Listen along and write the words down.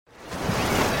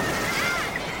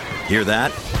Hear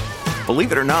that?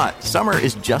 Believe it or not, summer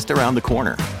is just around the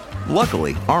corner.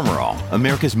 Luckily, Armor All,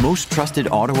 America's most trusted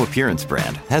auto appearance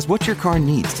brand, has what your car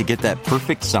needs to get that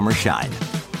perfect summer shine.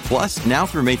 Plus, now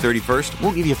through May 31st,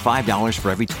 we'll give you $5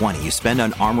 for every $20 you spend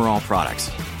on Armor All products.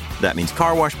 That means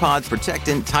car wash pods,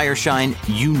 protectant, tire shine,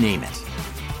 you name it.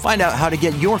 Find out how to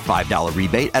get your $5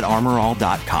 rebate at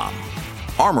armorall.com.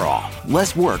 Armor All,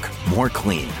 less work, more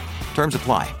clean. Terms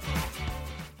apply.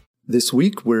 This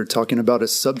week, we're talking about a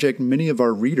subject many of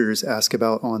our readers ask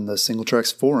about on the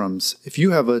Singletracks forums. If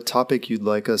you have a topic you'd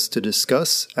like us to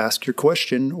discuss, ask your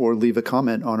question or leave a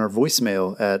comment on our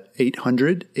voicemail at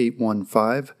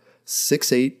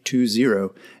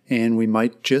 800-815-6820, and we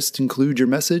might just include your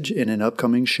message in an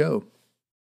upcoming show.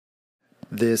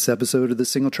 This episode of the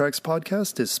Singletracks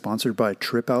podcast is sponsored by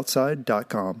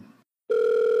TripOutside.com.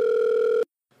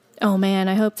 Oh man,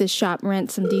 I hope this shop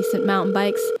rents some decent mountain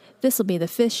bikes. This'll be the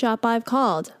fifth shop I've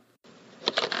called.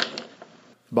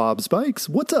 Bob's Bikes,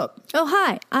 what's up? Oh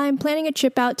hi, I'm planning a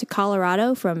trip out to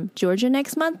Colorado from Georgia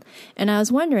next month, and I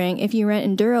was wondering if you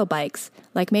rent enduro bikes,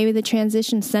 like maybe the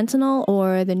Transition Sentinel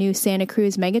or the new Santa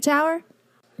Cruz Mega Tower?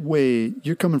 Wait,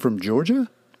 you're coming from Georgia?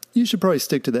 You should probably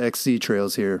stick to the XC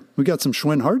trails here. We got some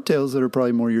Schwinn hardtails that are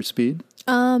probably more your speed.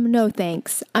 No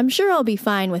thanks. I'm sure I'll be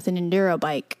fine with an enduro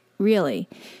bike, really.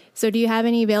 So do you have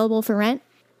any available for rent?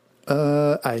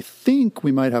 I think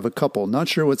we might have a couple. Not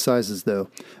sure what sizes, though.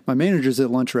 My manager's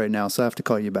at lunch right now, so I have to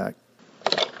call you back.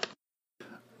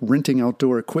 Renting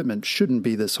outdoor equipment shouldn't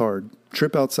be this hard.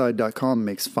 TripOutside.com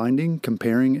makes finding,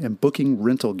 comparing, and booking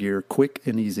rental gear quick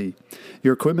and easy.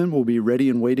 Your equipment will be ready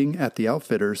and waiting at the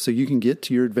outfitter so you can get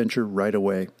to your adventure right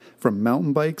away. From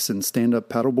mountain bikes and stand-up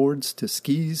paddleboards to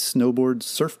skis, snowboards,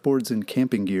 surfboards, and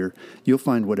camping gear, you'll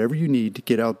find whatever you need to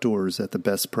get outdoors at the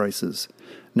best prices.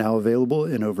 Now available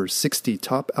in over 60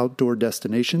 top outdoor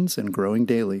destinations and growing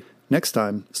daily. Next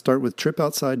time, start with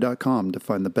TripOutside.com to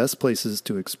find the best places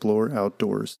to explore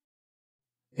outdoors.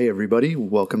 Hey everybody,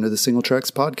 welcome to the Singletracks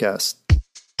podcast.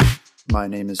 My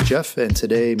name is Jeff, and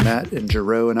today Matt and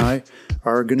Jero and I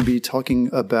are going to be talking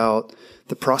about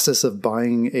the process of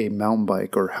buying a mountain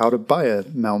bike, or how to buy a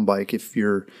mountain bike if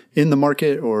you're in the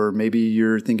market or maybe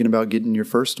you're thinking about getting your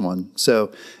first one.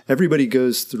 So everybody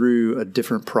goes through a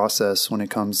different process when it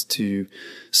comes to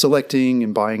selecting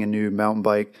and buying a new mountain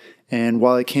bike. And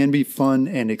while it can be fun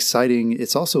and exciting,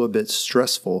 it's also a bit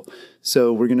stressful.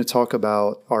 So we're going to talk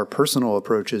about our personal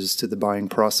approaches to the buying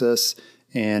process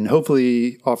and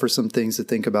hopefully offer some things to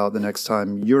think about the next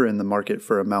time you're in the market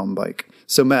for a mountain bike.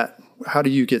 So Matt, how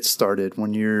do you get started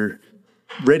when you're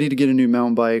ready to get a new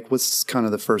mountain bike? What's kind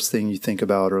of the first thing you think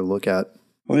about or look at?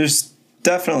 Well, there's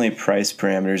definitely price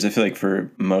parameters. I feel like for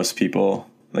most people,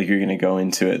 like you're going to go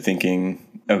into it thinking,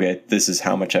 okay, this is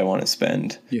how much I want to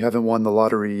spend. You haven't won the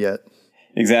lottery yet.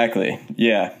 Exactly.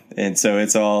 Yeah. And so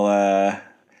it's all,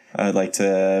 I'd like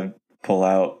to pull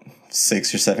out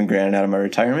 $6 or $7 grand out of my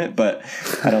retirement, but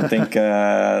I don't think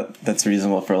that's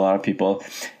reasonable for a lot of people.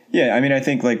 Yeah. I mean, I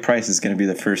think like price is going to be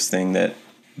the first thing that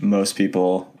most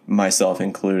people, myself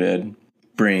included,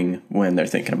 bring when they're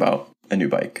thinking about a new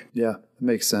bike. Yeah, that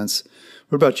makes sense.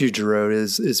 What about you, Jerome?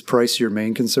 Is price your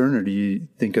main concern, or do you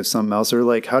think of something else? Or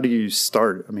like, how do you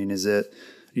start? I mean, are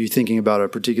you thinking about a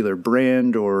particular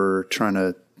brand or trying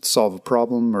to solve a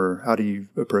problem, or how do you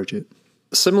approach it?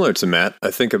 Similar to Matt, I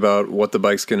think about what the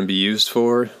bike's going to be used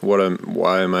for.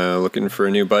 Why am I looking for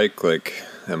a new bike? Like,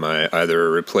 am I either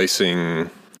replacing,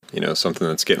 something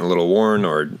that's getting a little worn,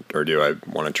 or do I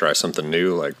want to try something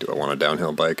new? Like, do I want a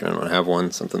downhill bike and I don't have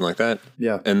one? Something like that.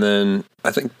 Yeah. And then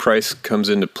I think price comes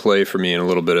into play for me in a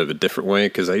little bit of a different way,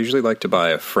 because I usually like to buy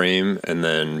a frame and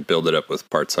then build it up with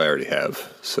parts I already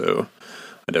have. So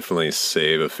I definitely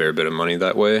save a fair bit of money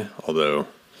that way, although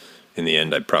in the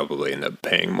end I'd probably end up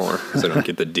paying more because I don't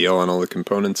get the deal on all the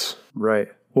components. Right.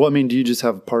 Well, I mean, do you just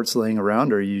have parts laying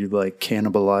around, or are you like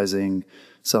cannibalizing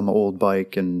some old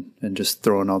bike and just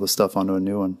throwing all the stuff onto a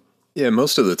new one? Yeah,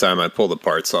 most of the time I pull the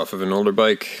parts off of an older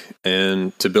bike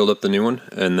and to build up the new one,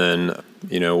 and then,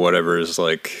 whatever is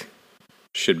like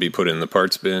should be put in the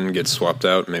parts bin gets swapped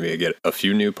out. Maybe I get a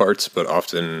few new parts, but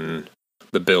often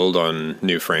the build on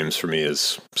new frames for me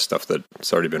is stuff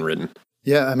that's already been written.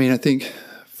 Yeah, I mean, I think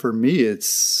for me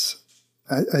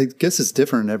I guess it's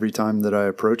different every time that I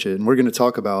approach it. And we're going to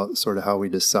talk about sort of how we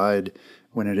decide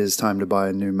when it is time to buy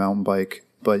a new mountain bike.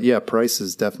 But yeah, price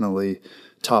is definitely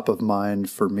top of mind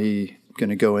for me.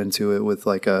 Going to go into it with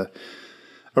like a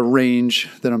range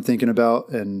that I'm thinking about.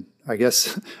 And I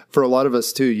guess for a lot of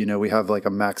us too, we have like a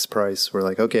max price. We're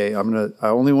like, okay, I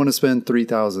only want to spend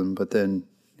 $3,000, but then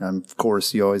of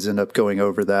course you always end up going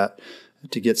over that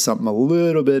to get something a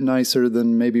little bit nicer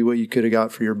than maybe what you could have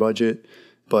got for your budget.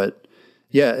 But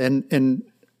Yeah, and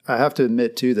I have to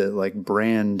admit too that like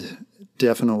brand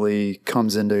definitely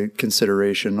comes into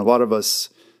consideration. A lot of us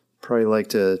probably like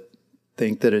to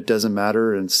think that it doesn't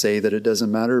matter and say that it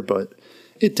doesn't matter, but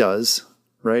it does,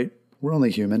 right? We're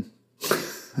only human.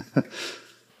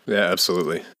 Yeah,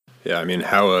 absolutely. Yeah, I mean,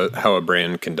 how a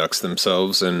brand conducts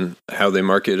themselves and how they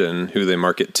market and who they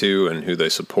market to and who they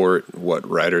support, what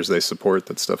riders they support,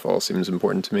 that stuff all seems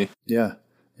important to me. Yeah,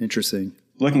 interesting.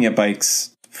 Looking at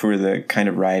bikes for the kind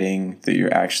of riding that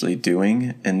you're actually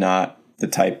doing and not the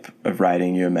type of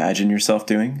riding you imagine yourself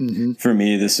doing. Mm-hmm. For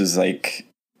me, this was like,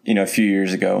 a few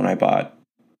years ago when I bought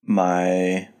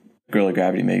my Gorilla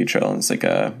Gravity Mega Trail, and it's like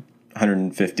a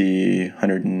 150,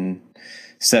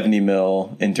 170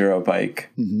 mil enduro bike.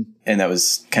 Mm-hmm. And that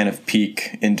was kind of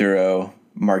peak enduro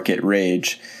market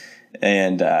rage.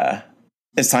 And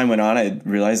as time went on, I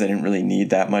realized I didn't really need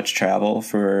that much travel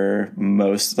for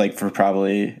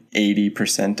probably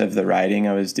 80% of the riding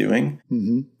I was doing.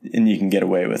 Mm-hmm. And you can get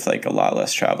away with like a lot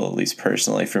less travel, at least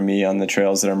personally for me on the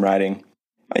trails that I'm riding.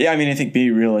 Yeah, I mean, I think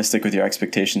be realistic with your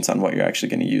expectations on what you're actually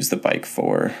going to use the bike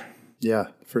for. Yeah,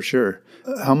 for sure.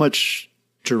 How much,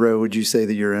 Jero, would you say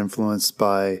that you're influenced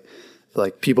by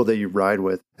like people that you ride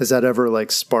with? Has that ever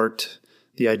like sparked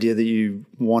the idea that you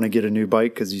want to get a new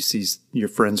bike because you see your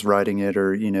friends riding it,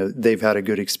 or, they've had a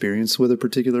good experience with a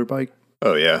particular bike?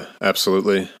 Oh yeah,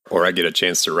 absolutely. Or I get a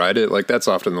chance to ride it. Like that's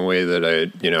often the way that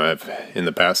I've in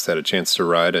the past had a chance to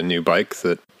ride a new bike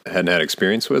that I hadn't had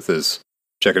experience with, is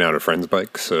checking out a friend's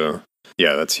bike. So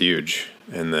yeah, that's huge.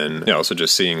 And then also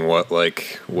just seeing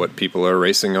what people are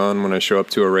racing on when I show up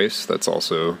to a race. That's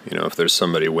also, if there's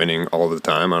somebody winning all the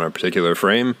time on a particular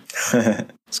frame,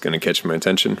 it's going to catch my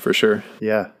attention for sure.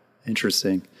 Yeah,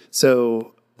 interesting.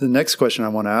 So the next question I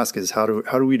want to ask is how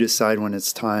do we decide when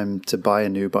it's time to buy a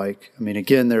new bike? I mean,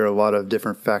 again, there are a lot of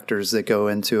different factors that go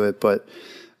into it, but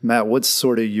Matt, what's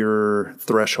sort of your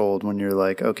threshold when you're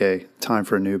like, okay, time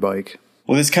for a new bike?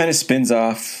 Well, this kind of spins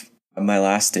off my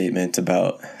last statement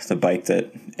about the bike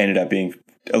that ended up being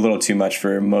a little too much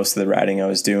for most of the riding I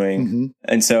was doing. Mm-hmm.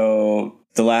 And so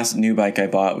the last new bike I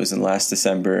bought was in last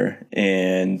December,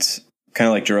 and kind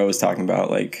of like Jero was talking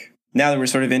about, like now that we're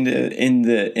sort of in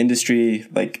the industry,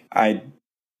 like I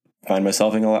find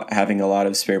myself having a lot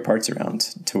of spare parts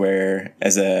around, to where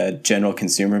as a general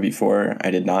consumer before,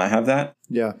 I did not have that.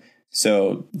 Yeah.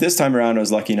 So this time around, I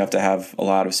was lucky enough to have a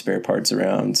lot of spare parts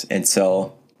around and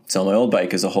sell my old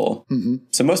bike as a whole. Mm-hmm.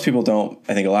 So most people don't.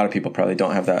 I think a lot of people probably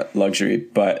don't have that luxury.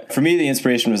 But for me, the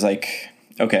inspiration was like,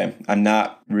 okay, I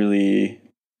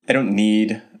don't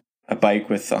need a bike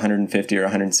with 150 or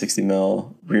 160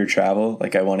 mil rear travel.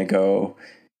 Like I want to go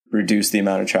reduce the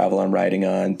amount of travel I'm riding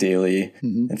on daily,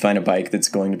 mm-hmm. and find a bike that's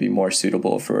going to be more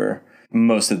suitable for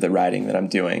most of the riding that I'm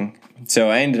doing. So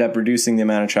I ended up reducing the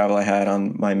amount of travel I had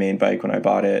on my main bike when I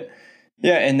bought it.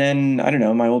 Yeah, and then, I don't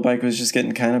know, my old bike was just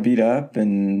getting kind of beat up,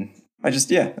 and I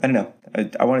don't know.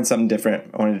 I wanted something different.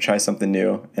 I wanted to try something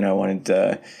new, and I wanted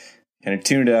to kind of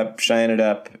tune it up, shine it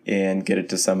up, and get it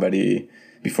to somebody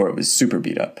before it was super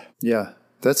beat up. Yeah,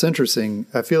 that's interesting.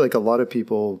 I feel like a lot of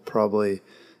people probably,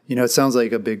 it sounds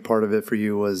like a big part of it for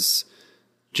you was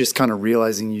just kind of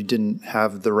realizing you didn't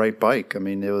have the right bike. I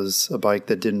mean, it was a bike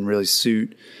that didn't really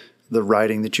suit the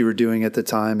riding that you were doing at the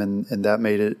time, and that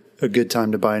made it a good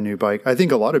time to buy a new bike. I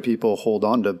think a lot of people hold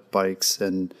on to bikes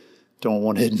and don't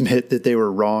want to admit that they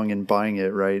were wrong in buying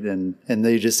it, right? And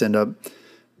they just end up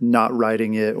not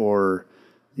riding it, or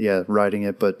riding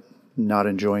it but not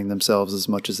enjoying themselves as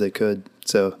much as they could.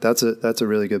 So that's a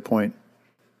really good point.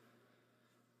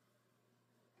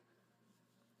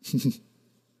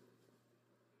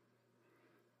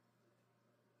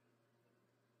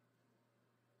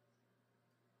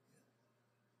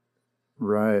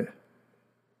 Right.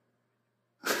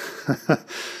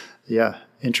 Yeah,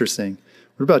 interesting.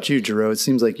 What about you, Jero? It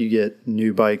seems like you get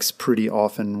new bikes pretty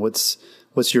often. What's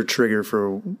your trigger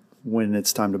for when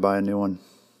it's time to buy a new one?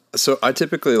 So I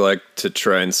typically like to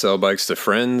try and sell bikes to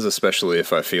friends, especially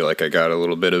if I feel like I got a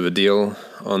little bit of a deal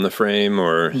on the frame,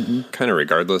 or kind of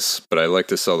regardless. But I like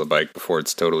to sell the bike before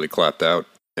it's totally clapped out.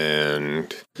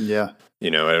 And yeah, I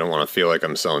don't want to feel like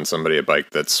I'm selling somebody a bike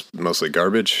that's mostly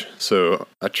garbage. So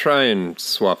I try and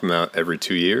swap them out every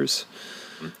 2 years.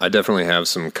 I definitely have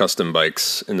some custom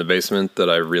bikes in the basement that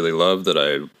I really love that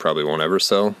I probably won't ever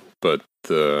sell. But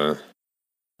the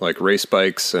race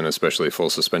bikes, and especially full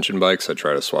suspension bikes, I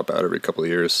try to swap out every couple of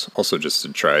years. Also just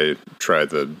to try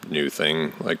the new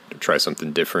thing, try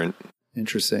something different.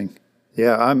 Interesting.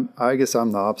 Yeah, I guess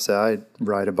I'm the opposite. I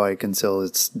ride a bike until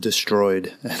it's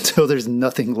destroyed, until there's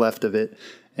nothing left of it.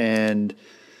 And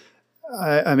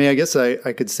I mean, I guess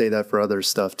I could say that for other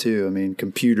stuff too. I mean,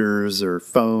 computers or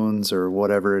phones or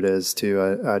whatever it is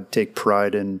too. I take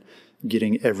pride in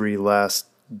getting every last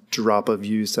drop of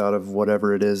use out of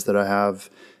whatever it is that I have.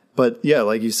 But yeah,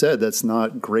 like you said, that's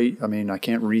not great. I mean, I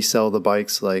can't resell the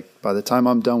bikes. Like by the time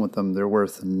I'm done with them, they're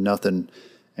worth nothing.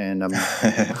 And I'm,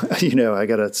 I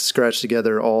got to scratch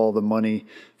together all the money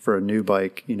for a new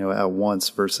bike, at once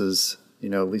versus,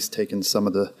 at least taking some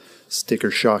of the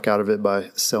sticker shock out of it by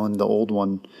selling the old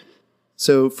one.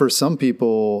 So for some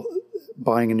people,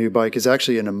 buying a new bike is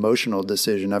actually an emotional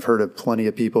decision. I've heard of plenty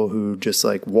of people who just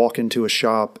like walk into a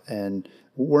shop and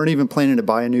weren't even planning to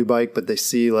buy a new bike, but they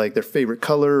see like their favorite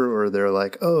color, or they're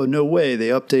like, oh, no way, they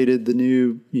updated the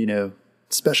new,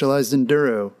 Specialized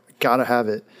Enduro. Gotta have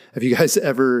it. Have you guys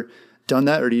ever done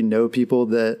that, or do you know people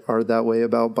that are that way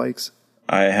about bikes?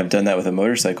 I have done that with a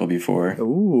motorcycle before.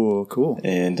 Ooh, cool.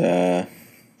 And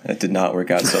that did not work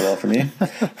out so well for me.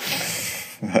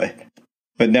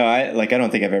 but no, I don't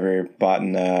think I've ever bought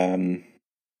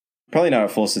probably not a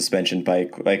full suspension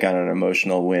bike, like on an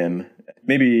emotional whim.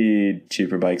 Maybe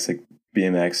cheaper bikes like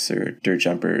BMX or dirt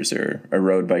jumpers or a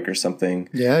road bike or something.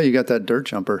 Yeah, you got that dirt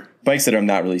jumper. Bikes that I'm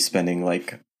not really spending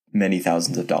like many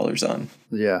thousands of dollars on.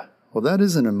 Yeah. Well, that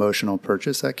is an emotional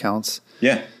purchase. That counts.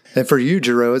 Yeah. And for you,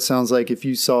 Jero, it sounds like if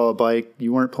you saw a bike,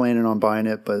 you weren't planning on buying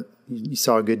it, but you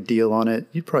saw a good deal on it,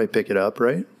 you'd probably pick it up,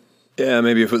 right? Yeah,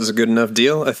 maybe if it was a good enough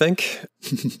deal, I think.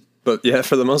 But yeah,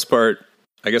 for the most part,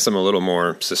 I guess I'm a little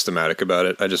more systematic about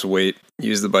it. I just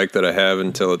use the bike that I have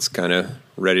until it's kind of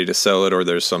ready to sell it, or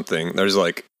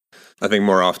I think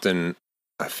more often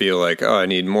I feel like, I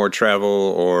need more travel,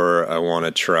 or I want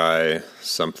to try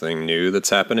something new that's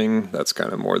happening. That's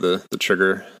kind of more the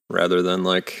trigger, rather than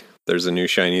like there's a new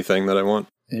shiny thing that I want.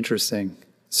 Interesting.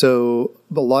 So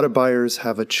a lot of buyers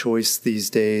have a choice these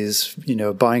days,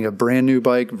 buying a brand new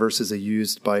bike versus a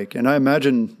used bike. And I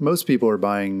imagine most people are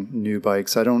buying new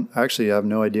bikes. I have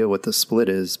no idea what the split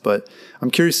is, but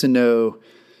I'm curious to know,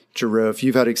 Jero, if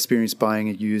you've had experience buying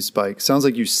a used bike. Sounds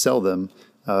like you sell them,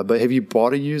 but have you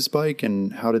bought a used bike,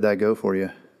 and how did that go for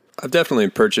you? I've definitely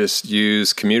purchased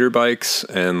used commuter bikes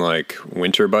and like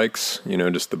winter bikes,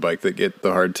 just the bike the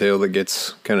hardtail that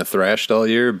gets kind of thrashed all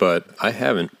year, but I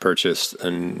haven't purchased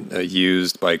a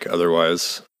used bike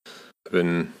otherwise. I've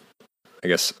been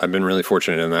really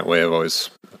fortunate in that way. I've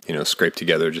always, scraped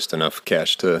together just enough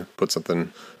cash to put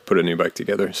a new bike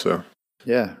together. So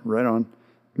yeah, right on.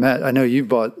 Matt, I know you've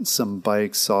bought some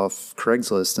bikes off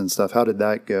Craigslist and stuff. How did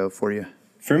that go for you?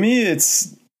 For me,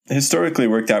 it's historically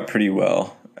worked out pretty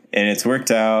well. And it's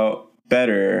worked out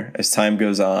better as time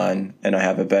goes on, and I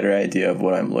have a better idea of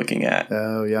what I'm looking at.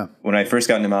 Oh, yeah. When I first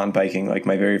got into mountain biking, like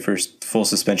my very first full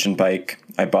suspension bike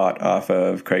I bought off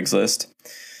of Craigslist,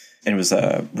 and it was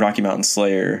a Rocky Mountain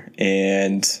Slayer,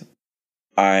 and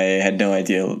I had no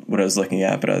idea what I was looking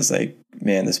at, but I was like,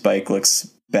 man, this bike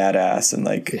looks badass, and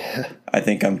I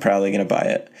think I'm probably going to buy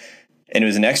it. And it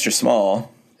was an extra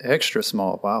small. Extra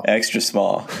small, wow. Extra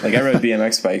small. Like I rode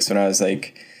BMX bikes when I was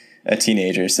like a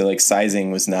teenager, so like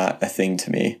sizing was not a thing to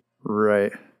me.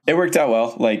 Right. It worked out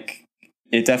well. Like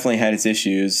it definitely had its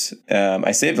issues.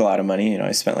 I saved a lot of money.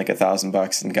 I spent like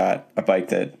 $1,000 and got a bike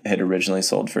that had originally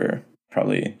sold for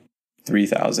probably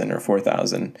 $3,000 or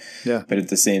 $4,000. Yeah. But at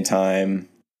the same time,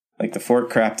 like the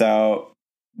fork crapped out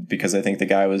because I think the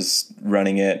guy was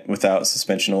running it without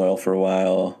suspension oil for a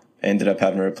while. Ended up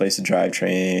having to replace the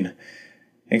drivetrain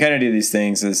and kind of do these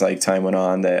things as like time went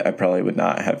on that I probably would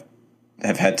not have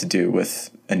had to do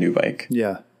with a new bike.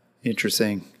 Yeah.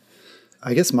 Interesting.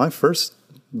 I guess my first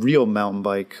real mountain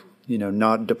bike,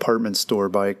 not department store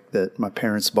bike that my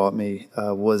parents bought me,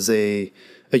 was a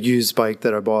used bike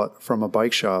that I bought from a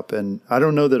bike shop. And I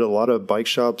don't know that a lot of bike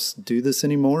shops do this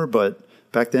anymore, but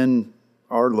back then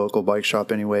our local bike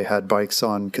shop anyway had bikes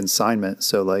on consignment.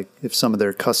 So like if some of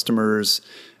their customers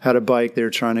had a bike they were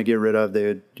trying to get rid of, they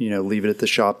would, leave it at the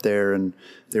shop there, and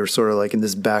they were sort of like in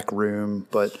this back room.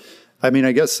 But I mean,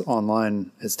 I guess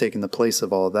online has taken the place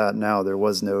of all of that now. There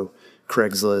was no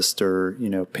Craigslist or,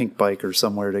 Pink Bike or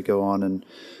somewhere to go on and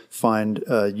find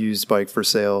a used bike for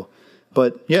sale.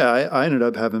 But yeah, I ended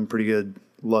up having pretty good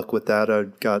luck with that. I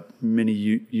got many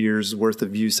years worth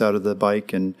of use out of the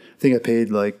bike, and I think I paid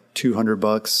like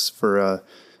 $200 for it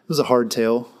was a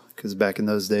hardtail, because back in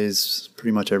those days,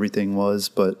 pretty much everything was.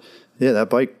 But yeah,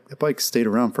 that bike stayed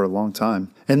around for a long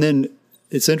time. And then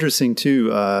it's interesting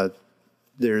too.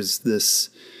 There's this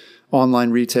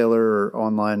online retailer or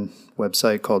online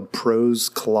website called Pros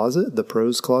Closet, the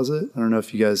Pros Closet. I don't know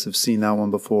if you guys have seen that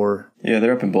one before. Yeah,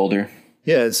 they're up in Boulder.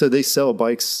 Yeah, so they sell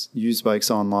used bikes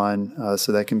online,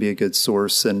 so that can be a good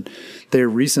source. And they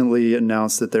recently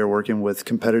announced that they're working with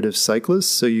competitive cyclists,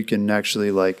 so you can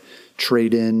actually like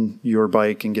trade in your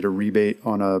bike and get a rebate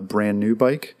on a brand new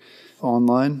bike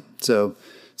online. So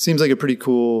seems like a pretty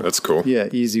cool. That's cool. Yeah,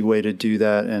 easy way to do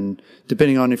that. And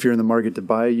depending on if you're in the market to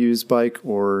buy a used bike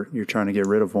or you're trying to get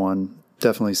rid of one,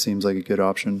 definitely seems like a good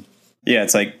option. Yeah,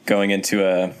 it's like going into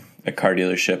a car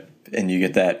dealership and you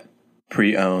get that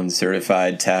pre-owned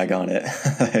certified tag on it.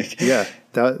 Yeah,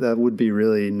 that would be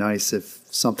really nice if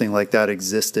something like that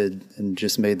existed and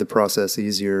just made the process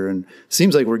easier. And it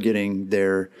seems like we're getting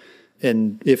there.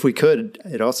 And if we could,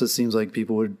 it also seems like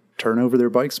people would turn over their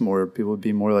bikes more. People would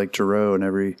be more like Giroux, and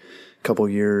every couple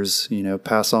years,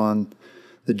 pass on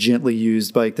the gently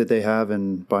used bike that they have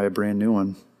and buy a brand new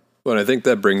one. Well, and I think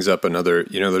that brings up another,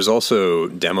 there's also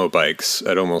demo bikes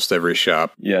at almost every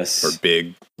shop. Yes. Or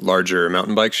big, larger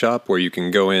mountain bike shop where you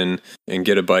can go in and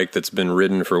get a bike that's been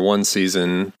ridden for one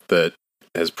season that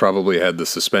has probably had the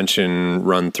suspension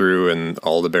run through and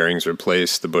all the bearings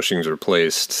replaced, the bushings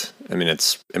replaced. I mean,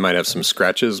 it might have some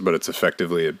scratches, but it's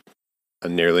effectively a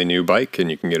nearly new bike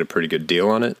and you can get a pretty good deal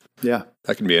on it. Yeah.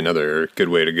 That can be another good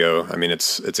way to go. I mean,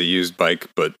 it's a used bike,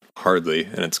 but hardly,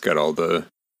 and it's got all the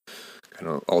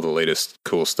latest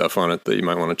cool stuff on it that you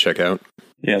might want to check out.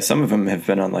 Yeah, some of them have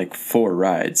been on like 4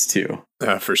 rides too.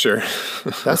 For sure.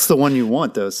 That's the one you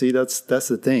want, though. See, that's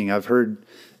the thing. I've heard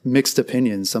mixed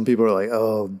opinions. Some people are like,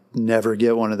 "Oh, never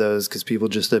get one of those," because people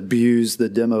just abuse the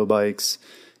demo bikes.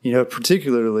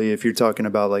 Particularly if you're talking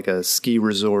about like a ski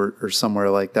resort or somewhere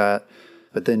like that.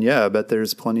 But then, yeah, I bet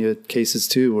there's plenty of cases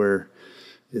too where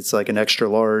it's like an extra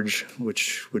large,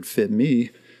 which would fit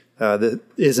me, that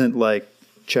isn't like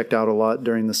checked out a lot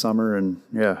during the summer, and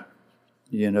yeah,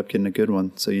 you end up getting a good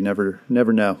one. So you never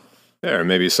know. Yeah, or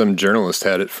maybe some journalist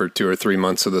had it for 2 or 3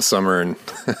 months of the summer and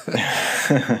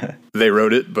they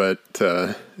wrote it, but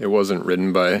it wasn't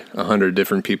written by 100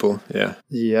 different people.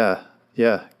 Yeah,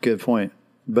 good point.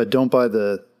 But don't buy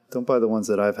the ones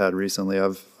that I've had recently.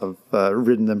 I've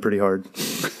ridden them pretty hard.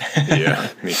 Yeah,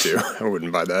 me too. I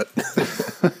wouldn't buy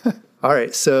that. All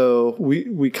right, so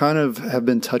we kind of have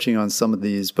been touching on some of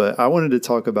these, but I wanted to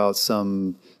talk about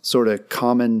some sort of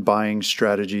common buying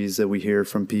strategies that we hear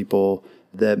from people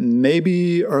that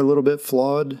maybe are a little bit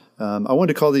flawed. I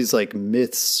wanted to call these like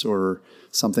myths or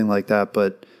something like that,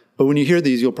 but when you hear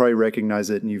these, you'll probably recognize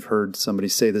it, and you've heard somebody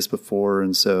say this before,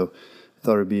 and so I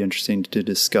thought it would be interesting to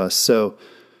discuss. So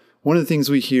one of the things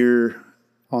we hear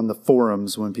on the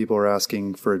forums when people are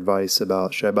asking for advice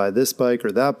about should I buy this bike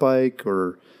or that bike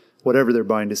or whatever their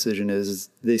buying decision is,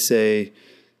 they say,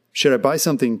 should I buy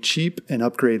something cheap and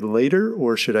upgrade later,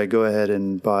 or should I go ahead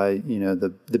and buy,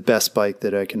 the best bike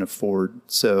that I can afford?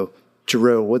 So,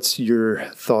 Giroux, what's your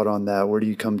thought on that? Where do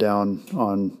you come down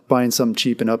on buying something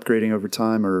cheap and upgrading over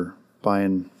time, or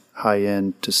buying high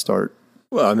end to start?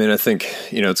 Well, I mean, I think,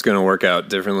 it's going to work out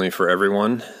differently for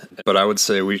everyone, but I would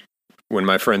say when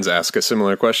my friends ask a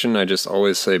similar question, I just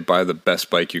always say, buy the best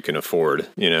bike you can afford,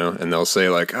 and they'll say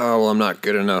like, oh, well, I'm not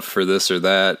good enough for this or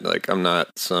that. Like, I'm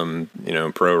not some,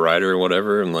 pro rider or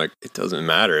whatever. I'm like, it doesn't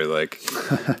matter. Like,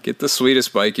 get the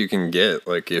sweetest bike you can get.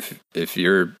 Like, if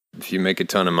you make a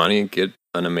ton of money, get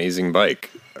an amazing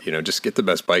bike, just get the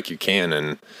best bike you can,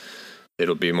 and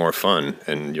it'll be more fun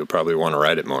and you'll probably want to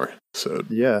ride it more. So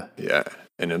yeah.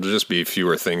 And it'll just be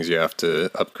fewer things you have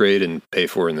to upgrade and pay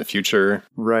for in the future.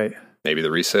 Right. Maybe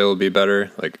the resale will be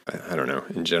better. Like, I don't know.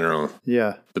 In general,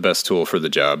 the best tool for the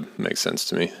job makes sense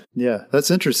to me. Yeah,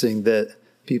 that's interesting that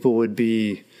people would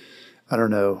be, I don't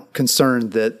know,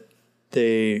 concerned that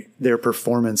their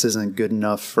performance isn't good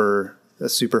enough for a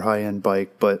super high-end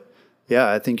bike. But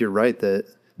yeah, I think you're right that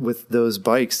with those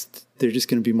bikes, they're just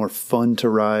going to be more fun to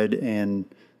ride, and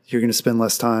you're going to spend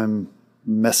less time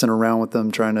messing around with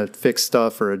them, trying to fix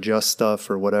stuff or adjust stuff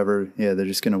or whatever. Yeah, they're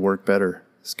just going to work better.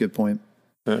 That's a good point.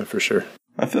 Yeah, for sure.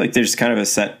 I feel like there's kind of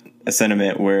a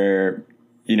sentiment where,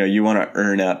 you want to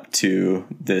earn up to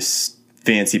this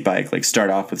fancy bike, like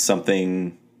start off with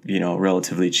something,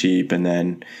 relatively cheap and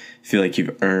then feel like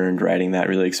you've earned riding that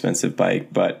really expensive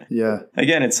bike. But yeah,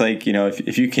 again, it's like,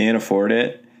 if you can't afford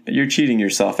it, you're cheating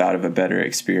yourself out of a better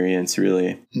experience,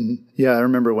 really. Mm-hmm. Yeah, I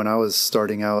remember when I was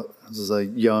starting out, I was a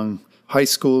young high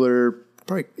schooler,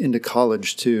 probably into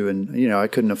college too. And, I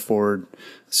couldn't afford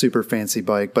a super fancy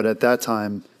bike. But at that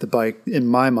time, the bike, in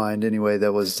my mind anyway,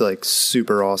 that was like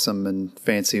super awesome and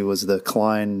fancy was the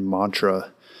Klein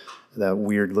Mantra, that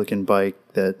weird looking bike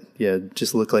that,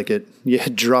 just looked like it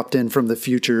dropped in from the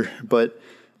future. But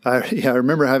I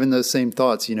remember having those same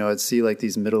thoughts. I'd see like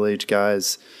these middle-aged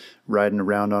guys riding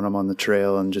around on them on the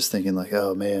trail and just thinking like,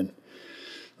 oh man,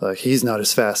 like, he's not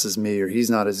as fast as me, or he's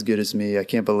not as good as me. I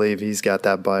can't believe he's got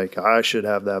that bike. I should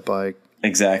have that bike.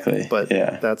 Exactly. But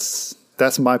yeah, that's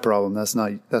my problem. That's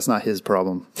not his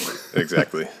problem.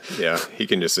 Exactly. Yeah. He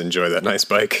can just enjoy that nice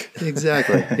bike.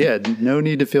 Exactly. Yeah. No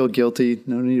need to feel guilty.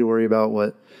 No need to worry about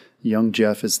what young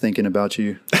Jeff is thinking about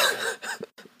you.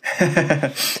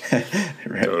 right.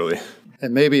 Totally.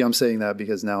 And maybe I'm saying that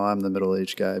because now I'm the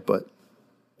middle-aged guy, but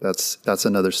that's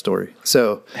another story.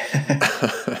 So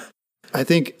I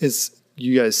think, as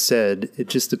you guys said, it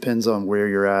just depends on where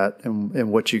you're at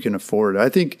and what you can afford. I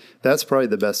think that's probably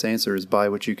the best answer, is buy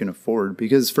what you can afford,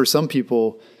 because for some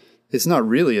people, it's not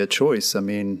really a choice. I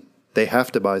mean, they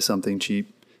have to buy something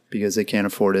cheap because they can't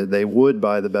afford it. They would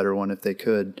buy the better one if they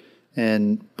could.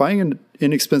 And buying an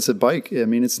inexpensive bike, I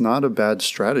mean, it's not a bad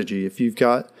strategy. If you've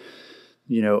got,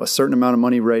 a certain amount of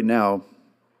money right now,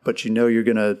 but you're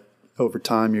going to, over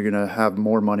time, you're going to have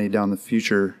more money down the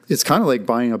future. It's kind of like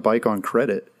buying a bike on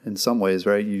credit in some ways,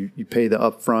 right? You pay the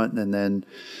upfront, and then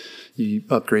you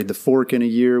upgrade the fork in a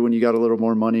year when you got a little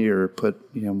more money, or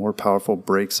put, more powerful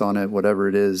brakes on it, whatever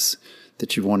it is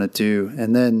that you want to do.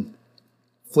 And then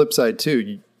flip side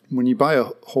too, when you buy a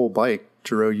whole bike,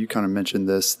 Jero, you kind of mentioned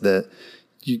this, that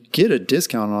you get a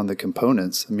discount on the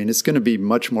components. I mean, it's going to be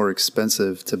much more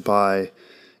expensive to buy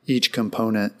each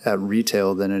component at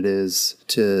retail than it is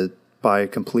to buy a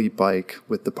complete bike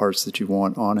with the parts that you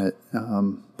want on it.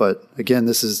 But again,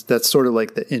 that's sort of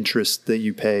like the interest that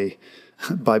you pay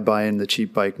by buying the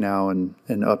cheap bike now and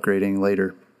upgrading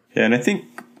later. Yeah, and I think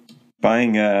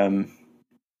buying,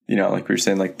 like we were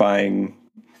saying, like buying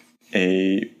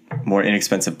a more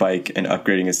inexpensive bike and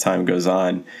upgrading as time goes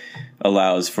on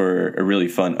allows for a really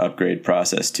fun upgrade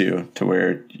process too, to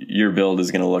where your build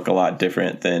is going to look a lot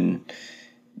different than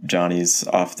Johnny's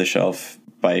off the shelf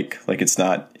bike. Like, it's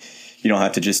not, you don't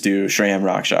have to just do SRAM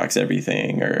RockShox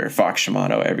everything or Fox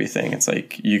Shimano everything. It's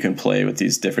like you can play with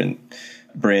these different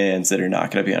brands that are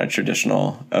not going to be on a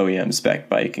traditional OEM spec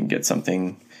bike and build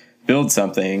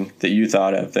something that you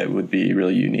thought of that would be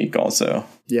really unique also.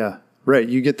 Yeah, right.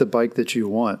 You get the bike that you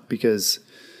want, because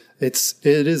it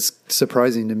is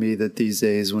surprising to me that these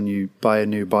days when you buy a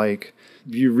new bike,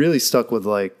 you're really stuck with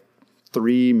like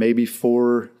 3, maybe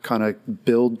 4 kind of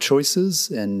build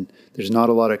choices, and there's not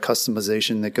a lot of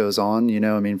customization that goes on.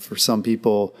 I mean, for some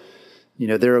people,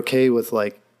 they're okay with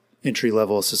like entry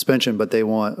level suspension, but they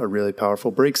want a really powerful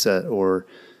brake set, or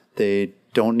they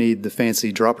don't need the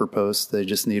fancy dropper post. They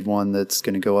just need one that's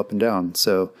going to go up and down.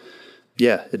 So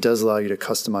yeah, it does allow you to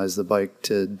customize the bike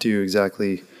to do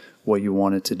exactly what you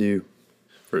want it to do.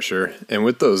 For sure. And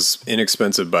with those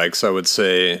inexpensive bikes, I would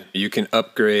say you can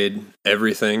upgrade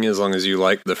everything as long as you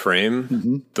like the frame.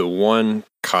 Mm-hmm. The one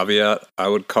caveat I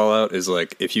would call out is,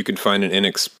 like, if you can find an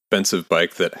inexpensive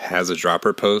bike that has a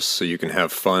dropper post so you can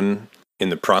have fun in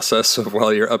the process of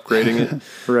while you're upgrading it,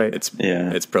 right?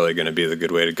 It's probably going to be the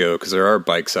good way to go, because there are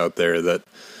bikes out there that,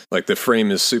 like, the frame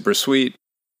is super sweet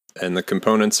and the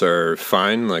components are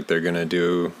fine. Like, they're going to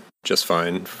do just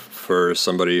fine for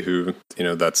somebody who,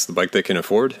 that's the bike they can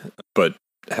afford. But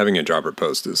having a dropper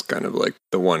post is kind of like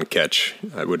the one catch.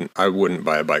 I wouldn't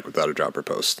buy a bike without a dropper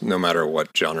post, no matter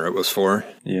what genre it was for.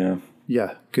 Yeah.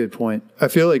 Yeah, good point. I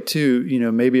feel like too,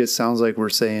 maybe it sounds like we're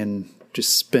saying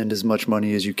just spend as much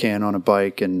money as you can on a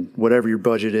bike, and whatever your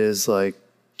budget is, like,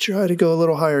 try to go a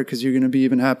little higher because you're going to be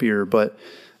even happier. But,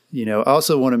 I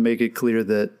also want to make it clear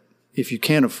that if you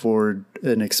can't afford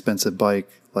an expensive bike,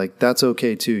 like, that's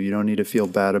okay too. You don't need to feel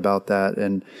bad about that.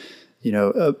 And,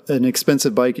 an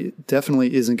expensive bike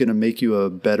definitely isn't going to make you a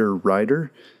better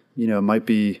rider. It might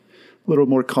be a little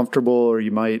more comfortable, or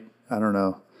you might, I don't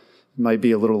know, you might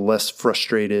be a little less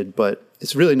frustrated, but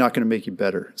it's really not going to make you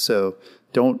better. So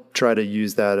don't try to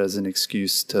use that as an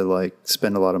excuse to, like,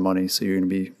 spend a lot of money so you're going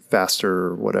to be faster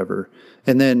or whatever.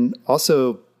 And then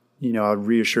also, I'd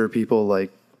reassure people,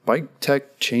 like, bike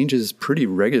tech changes pretty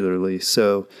regularly.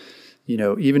 So,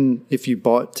 even if you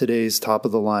bought today's top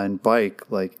of the line bike,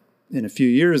 like, in a few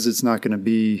years, it's not going to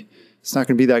be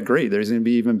that great. There's going to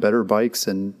be even better bikes,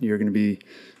 and you're going to be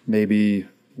maybe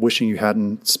wishing you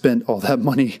hadn't spent all that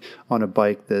money on a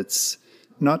bike that's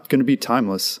not going to be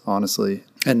timeless, honestly.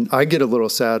 And I get a little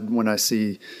sad when I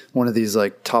see one of these,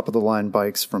 like, top of the line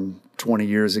bikes from 20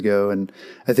 years ago, and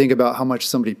I think about how much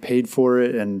somebody paid for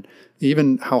it, and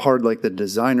even how hard, like, the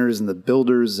designers and the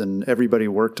builders and everybody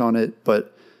worked on it.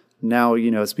 But now,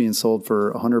 it's being sold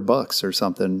for $100 or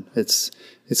something. It's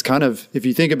kind of, if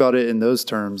you think about it in those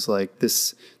terms, like,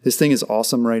 this thing is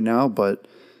awesome right now, but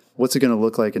what's it going to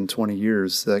look like in 20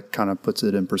 years? That kind of puts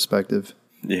it in perspective.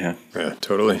 Yeah,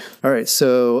 totally. All right.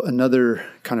 So another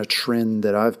kind of trend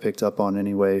that I've picked up on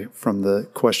anyway from the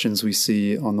questions we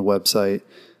see on the website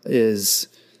is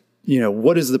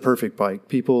what is the perfect bike?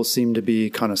 People seem to be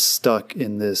kind of stuck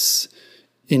in this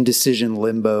indecision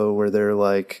limbo where they're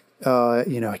like,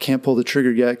 I can't pull the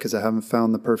trigger yet because I haven't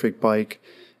found the perfect bike.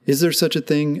 Is there such a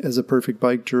thing as a perfect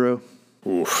bike, Jero?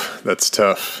 Oof, that's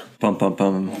tough. Bum, bum,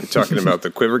 bum. You're talking about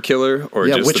the Quiver Killer or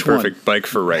just the perfect bike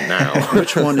for right now?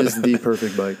 Which one is the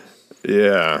perfect bike?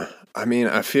 Yeah. I mean,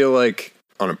 I feel like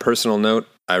on a personal note,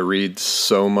 I read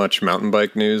so much mountain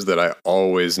bike news that I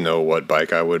always know what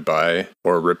bike I would buy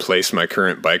or replace my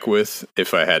current bike with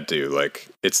if I had to. Like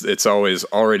it's always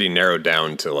already narrowed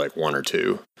down to like one or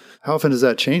two. How often does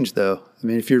that change though? I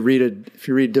mean, if you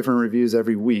read different reviews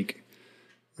every week,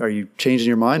 are you changing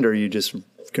your mind or are you just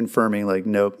confirming like,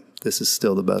 nope, this is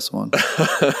still the best one?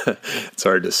 It's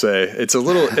hard to say.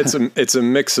 It's a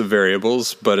mix of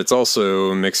variables, but it's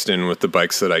also mixed in with the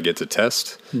bikes that I get to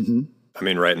test. Mm-hmm. I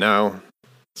mean, right now,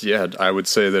 yeah, I would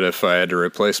say that if I had to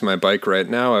replace my bike right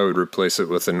now, I would replace it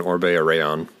with an Orbea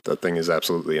Rayon. That thing is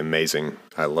absolutely amazing.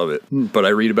 I love it. But I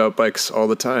read about bikes all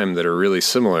the time that are really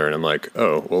similar, and I'm like,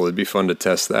 oh, well, it'd be fun to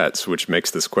test that, which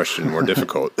makes this question more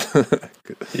difficult.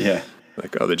 Yeah.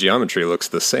 Like, oh, the geometry looks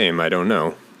the same. I don't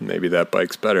know. Maybe that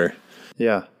bike's better.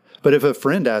 Yeah. But if a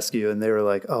friend asked you and they were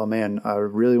like, oh, man, I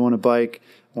really want a bike.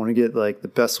 I want to get like the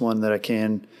best one that I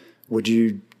can. Would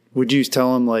you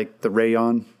tell them like the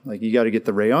Rayon, like you got to get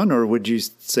the Rayon, or would you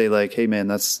say like, hey man,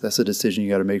 that's a decision you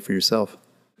got to make for yourself?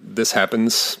 This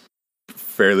happens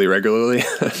fairly regularly.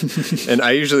 And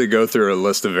I usually go through a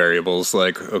list of variables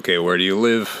like, okay, where do you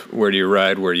live? Where do you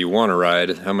ride? Where do you want to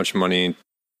ride? How much money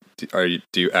do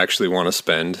you actually want to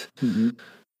spend? Mm-hmm.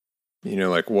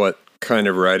 Like what kind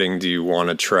of riding do you want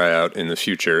to try out in the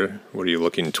future? What are you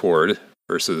looking toward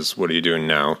versus what are you doing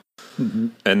now? Mm-hmm.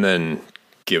 And then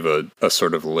give a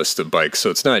sort of list of bikes.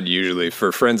 So it's not usually,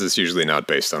 for friends, it's usually not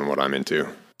based on what I'm into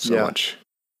so much.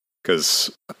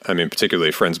 Because, I mean,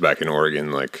 particularly friends back in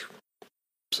Oregon, like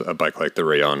a bike like the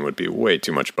Rayon would be way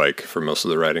too much bike for most of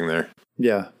the riding there.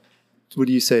 Yeah. What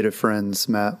do you say to friends,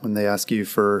 Matt, when they ask you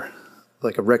for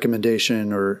like a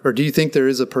recommendation, or do you think there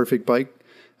is a perfect bike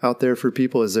out there for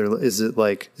people? Is it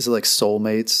like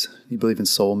soulmates? You believe in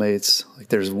soulmates? Like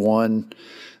there's one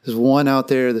out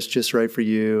there that's just right for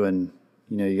you, and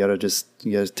you got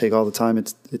to take all the time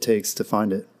it takes to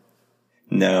find it.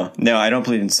 No, I don't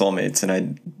believe in soulmates, and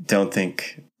I don't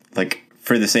think, like,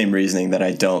 for the same reasoning that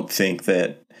I don't think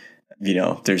that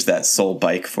there's that soul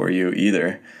bike for you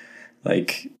either.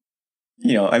 Like,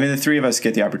 I mean, the three of us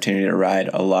get the opportunity to ride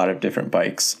a lot of different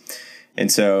bikes.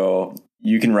 And so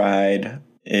you can ride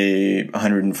a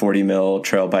 140 mil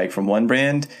trail bike from one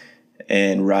brand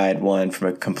and ride one from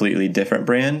a completely different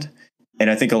brand. And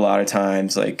I think a lot of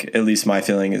times, like, at least my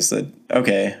feeling is that,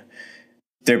 okay,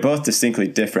 they're both distinctly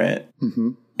different.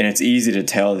 Mm-hmm. And it's easy to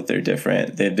tell that they're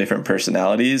different. They have different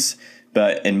personalities.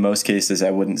 But in most cases,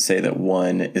 I wouldn't say that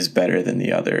one is better than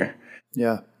the other.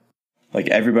 Yeah. Like,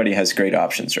 everybody has great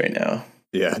options right now.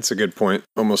 Yeah, that's a good point.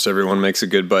 Almost everyone makes a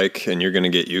good bike, and you're going to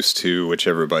get used to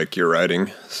whichever bike you're riding.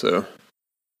 So,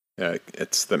 yeah,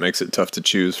 that makes it tough to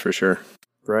choose for sure.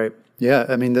 Right. Yeah,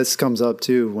 I mean, this comes up,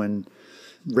 too, when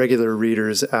regular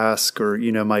readers ask or,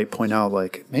 might point out,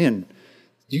 like, man,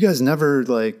 you guys never,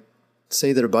 like,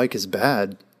 say that a bike is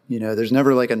bad. There's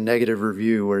never, like, a negative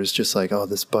review where it's just like, oh,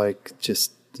 this bike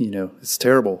just, it's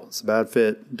terrible. It's a bad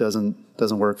fit. Doesn't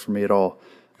work for me at all.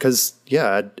 Because,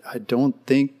 yeah, I don't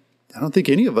think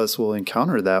any of us will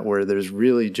encounter that where there's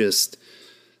really just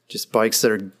bikes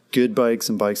that are good bikes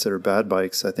and bikes that are bad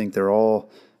bikes. I think they're all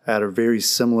at a very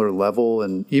similar level,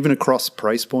 and even across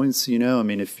price points, I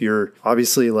mean, if you're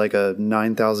obviously like a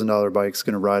 $9,000 bike's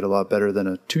going to ride a lot better than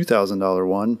a $2,000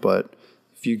 one, but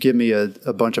if you give me a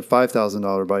bunch of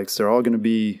 $5,000 bikes, they're all going to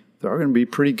be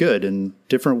pretty good in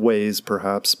different ways,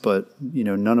 perhaps, but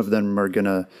none of them are going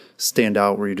to stand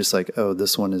out where you're just like, oh,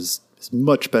 this one is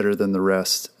much better than the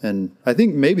rest. And I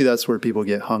think maybe that's where people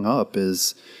get hung up,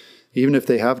 is even if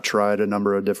they have tried a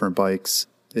number of different bikes,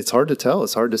 it's hard to tell.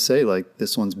 It's hard to say, like,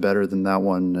 this one's better than that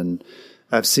one. And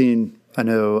I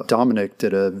know Dominic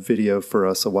did a video for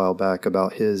us a while back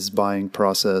about his buying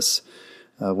process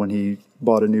when he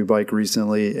bought a new bike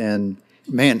recently. And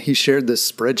man, he shared this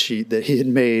spreadsheet that he had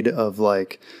made of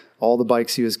like all the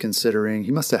bikes he was considering.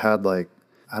 He must have had like,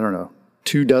 I don't know,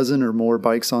 24 or more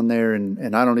bikes on there.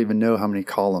 And I don't even know how many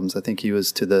columns. I think he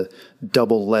was to the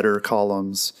double letter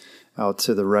columns out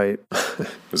to the right. It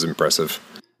was impressive.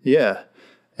 Yeah.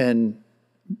 And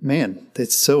man,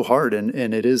 it's so hard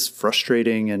and it is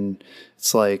frustrating. And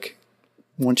it's like,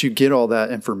 once you get all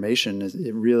that information,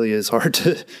 it really is hard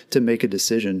to make a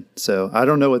decision. So I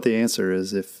don't know what the answer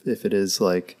is, if it is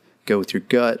like go with your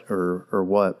gut or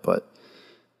what, but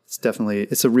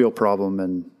it's a real problem.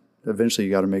 And eventually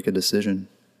you got to make a decision.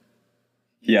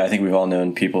 Yeah, I think we've all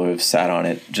known people who have sat on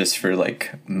it just for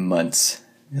like months.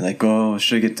 You're like, oh,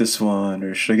 should I get this one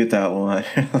or should I get that one?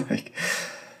 Like,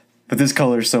 but this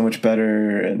color is so much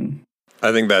better. And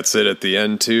I think that's it at the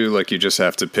end too. Like, you just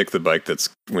have to pick the bike that's,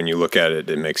 when you look at it,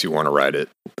 it makes you want to ride it.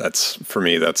 That's, for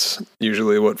me, that's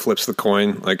usually what flips the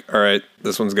coin. Like, all right,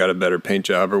 this one's got a better paint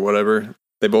job or whatever.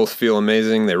 They both feel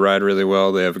amazing. They ride really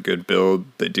well. They have a good build.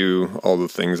 They do all the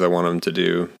things I want them to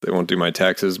do. They won't do my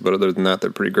taxes, but other than that,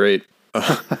 they're pretty great.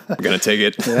 I'm going to take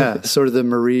it. Yeah, sort of the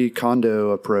Marie Kondo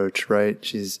approach, right?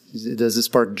 Does it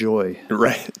spark joy?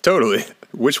 Right, totally.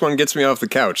 Which one gets me off the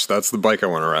couch? That's the bike I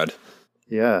want to ride.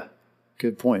 Yeah,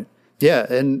 good point. Yeah,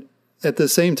 and at the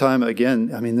same time,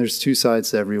 again, I mean, there's two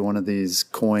sides to every one of these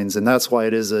coins, and that's why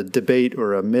it is a debate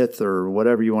or a myth or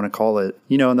whatever you want to call it.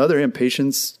 You know, on the other hand,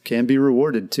 patience can be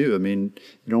rewarded too. I mean,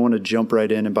 you don't want to jump right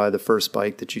in and buy the first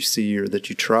bike that you see or that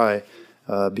you try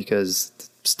because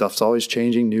stuff's always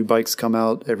changing. New bikes come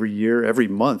out every year, every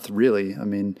month, really. I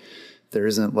mean, there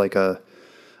isn't like a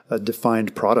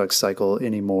defined product cycle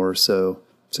anymore. So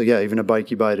yeah, even a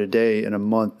bike you buy today, in a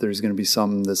month, there's going to be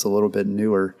something that's a little bit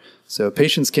newer. So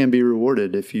patience can be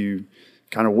rewarded if you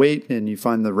kind of wait and you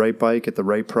find the right bike at the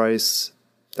right price.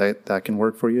 That can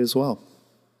work for you as well.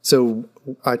 So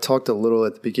I talked a little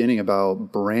at the beginning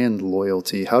about brand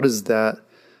loyalty. How does that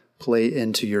play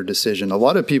into your decision? A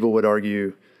lot of people would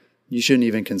argue you shouldn't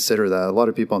even consider that. A lot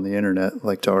of people on the internet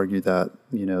like to argue that,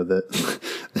 you know, that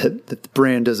that the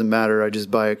brand doesn't matter. I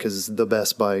just buy it because it's the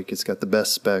best bike. It's got the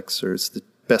best specs or it's the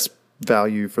best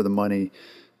value for the money.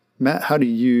 Matt, how do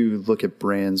you look at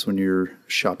brands when you're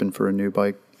shopping for a new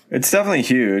bike? it's definitely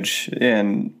huge.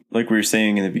 And like we were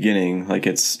saying in the beginning, like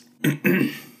it's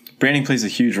branding plays a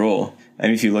huge role. I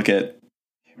mean, if you look at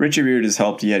Richie Beard has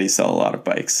helped Yeti sell a lot of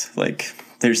bikes. Like,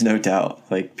 there's no doubt.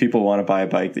 Like, people want to buy a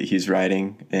bike that he's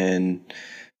riding, and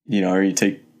you know, or you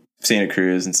take Santa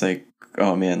Cruz, and it's like,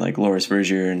 oh man, like Loris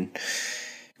Bergier and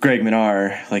Greg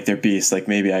Minar, like they're beasts. Like,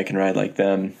 maybe I can ride like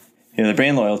them. You know, the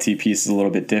brand loyalty piece is a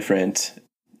little bit different,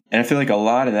 and I feel like a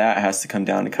lot of that has to come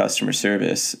down to customer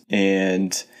service.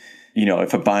 And you know,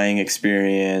 if a buying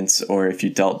experience, or if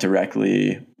you dealt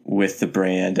directly with the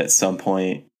brand at some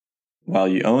point while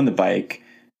you own the bike,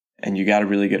 and you got a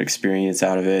really good experience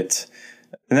out of it,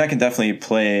 and that can definitely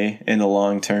play in the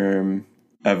long term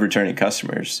of returning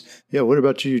customers. Yeah. What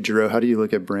about you, Jero? How do you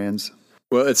look at brands?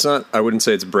 Well, it's not, I wouldn't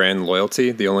say it's brand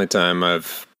loyalty. The only time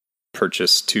I've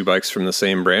purchased two bikes from the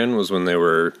same brand was when they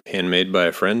were handmade by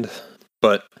a friend.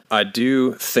 But I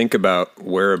do think about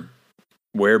where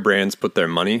brands put their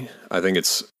money.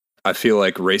 I feel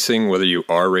like racing, whether you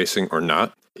are racing or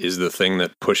not, is the thing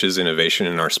that pushes innovation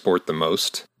in our sport the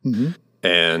most. Mm-hmm.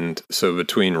 And so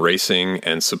between racing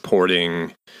and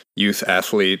supporting youth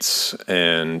athletes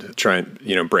and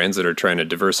brands that are trying to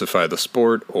diversify the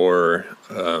sport, or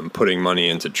putting money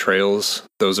into trails,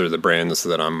 those are the brands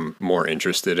that I'm more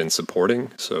interested in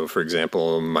supporting. So for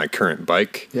example, my current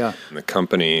bike, the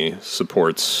company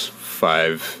supports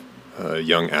 5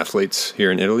 young athletes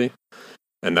here in Italy.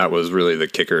 And that was really the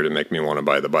kicker to make me want to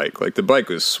buy the bike. Like, the bike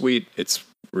was sweet. It's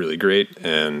really great.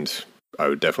 And I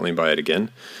would definitely buy it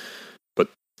again. But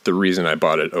the reason I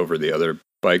bought it over the other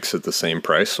bikes at the same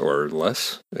price or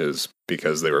less is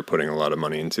because they were putting a lot of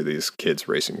money into these kids'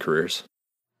 racing careers.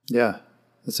 Yeah,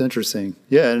 that's interesting.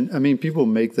 Yeah, and I mean, people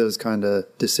make those kind of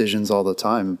decisions all the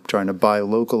time, trying to buy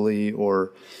locally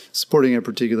or supporting a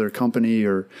particular company,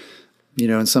 or, you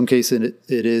know, in some cases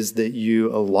it is that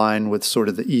you align with sort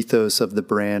of the ethos of the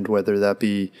brand, whether that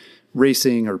be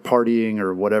racing or partying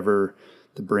or whatever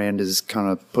the brand is kind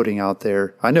of putting out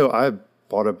there. I know I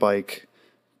bought a bike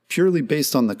purely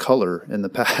based on the color in the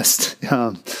past.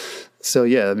 So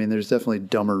yeah, I mean, there's definitely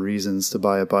dumber reasons to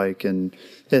buy a bike. And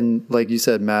like you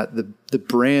said, Matt, the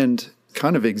brand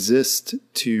kind of exists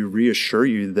to reassure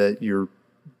you that you're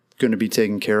going to be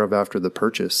taken care of after the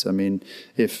purchase. I mean,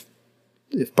 if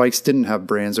bikes didn't have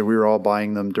brands, or we were all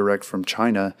buying them direct from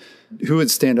China, who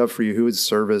would stand up for you? Who would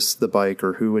service the bike,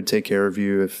 or who would take care of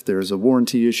you if there's a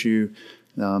warranty issue?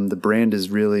 The brand is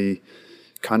really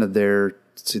kind of there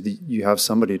so that you have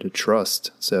somebody to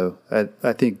trust. So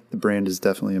I think the brand is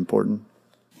definitely important.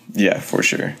 Yeah, for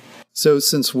sure. So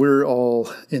since we're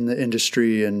all in the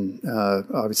industry and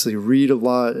obviously read a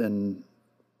lot and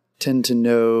tend to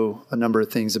know a number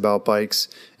of things about bikes,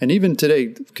 and even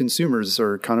today consumers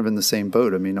are kind of in the same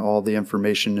boat. I mean, all the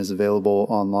information is available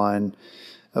online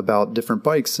about different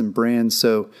bikes and brands.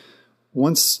 So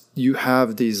once you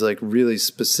have these like really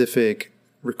specific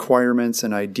requirements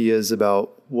and ideas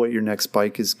about what your next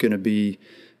bike is going to be,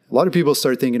 a lot of people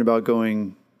start thinking about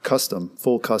going custom,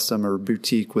 full custom or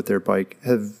boutique with their bike.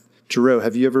 Have Jero,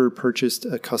 have you ever purchased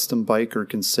a custom bike or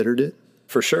considered it?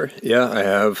 For sure. Yeah, I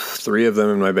have 3 of them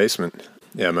in my basement.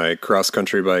 Yeah, my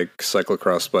cross-country bike,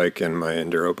 cyclocross bike, and my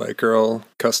enduro bike are all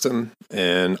custom.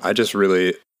 And I just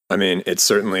really, I mean, it's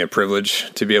certainly a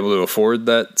privilege to be able to afford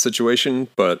that situation,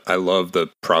 but I love the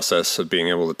process of being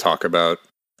able to talk about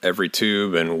every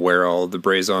tube and where all the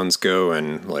Brazons go.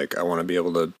 And like, I want to be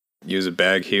able to use a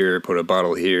bag here, put a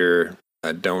bottle here.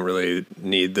 I don't really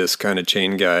need this kind of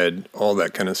chain guide, all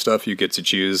that kind of stuff. You get to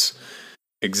choose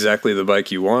exactly the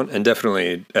bike you want. And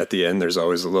definitely at the end, there's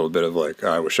always a little bit of like,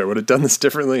 oh, I wish I would have done this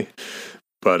differently.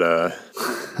 But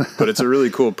it's a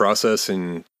really cool process.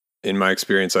 And in my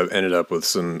experience, I've ended up with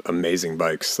some amazing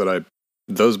bikes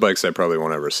those bikes I probably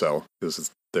won't ever sell because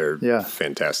they're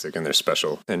fantastic and they're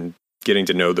special. And getting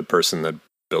to know the person that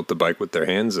built the bike with their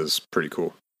hands is pretty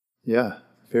cool. Yeah,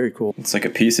 very cool. It's like a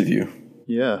piece of you.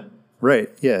 Yeah.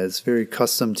 Right. Yeah, it's very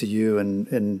custom to you,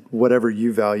 and whatever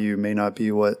you value may not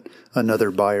be what another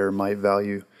buyer might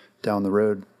value down the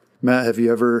road. Matt, have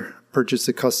you ever purchased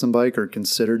a custom bike or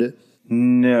considered it?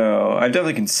 No, I've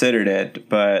definitely considered it,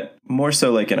 but more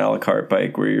so like an a la carte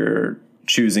bike where you're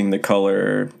choosing the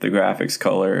color, the graphics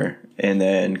color, and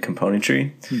then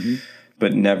componentry,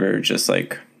 but never just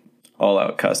like all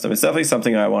out custom. It's definitely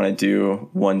something I want to do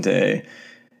one day.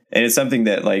 And it's something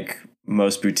that like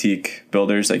most boutique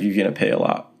builders, like you're going to pay a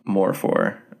lot more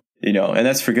for, and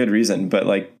that's for good reason. But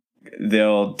like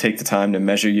they'll take the time to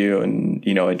measure you and,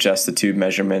 adjust the tube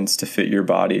measurements to fit your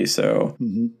body. So,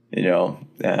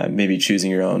 maybe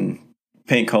choosing your own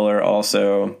paint color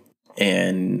also.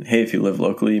 And hey, if you live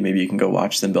locally, maybe you can go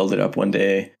watch them build it up one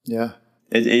day. Yeah.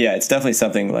 It's definitely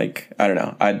something like, I don't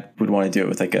know, I would want to do it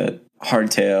with like a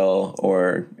hardtail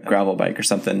or gravel bike or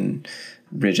something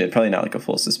rigid, probably not like a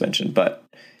full suspension, but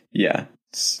yeah,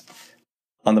 it's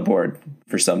on the board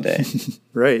for someday.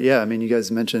 Right. Yeah. I mean, you guys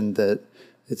mentioned that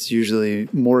it's usually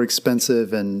more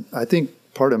expensive. And I think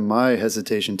part of my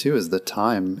hesitation too is the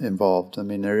time involved. I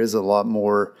mean, there is a lot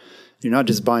more. You're not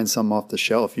just buying something off the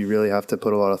shelf. You really have to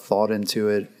put a lot of thought into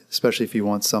it, especially if you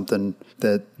want something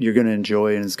that you're going to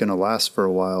enjoy and is going to last for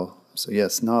a while. So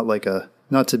yes, not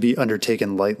to be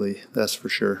undertaken lightly. That's for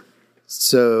sure.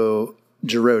 So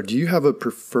Jero, do you have a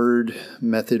preferred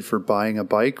method for buying a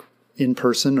bike, in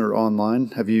person or online?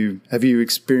 Have you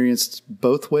experienced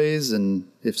both ways? And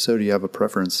if so, do you have a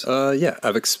preference? Yeah,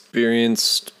 I've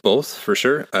experienced both for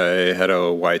sure. I had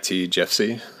a YT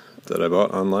Jeffsy that I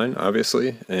bought online,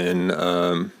 obviously. And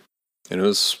it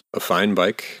was a fine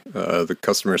bike. The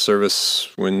customer service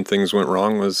when things went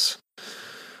wrong was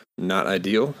not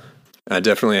ideal. I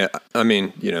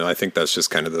think that's just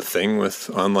kind of the thing with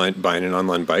buying an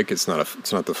online bike. It's not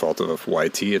the fault of a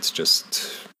YT. It's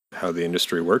just how the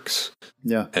industry works.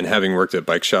 Yeah. And having worked at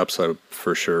bike shops, I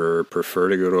for sure prefer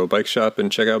to go to a bike shop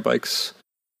and check out bikes.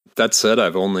 That said,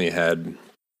 I've only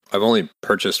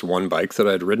purchased one bike that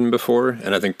I'd ridden before,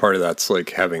 and I think part of that's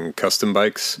like having custom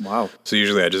bikes. Wow. So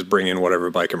usually I just bring in whatever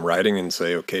bike I'm riding and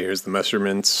say, okay, here's the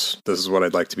measurements. This is what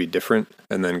I'd like to be different,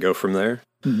 and then go from there.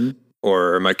 Mm-hmm.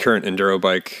 Or my current enduro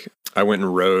bike, I went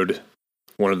and rode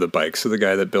one of the bikes of the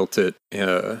guy that built it,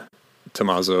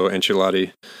 Tommaso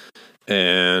Enchilati,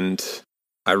 and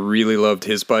I really loved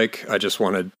his bike. I just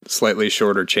wanted slightly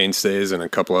shorter chainstays and a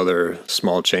couple other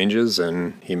small changes,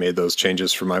 and he made those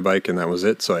changes for my bike, and that was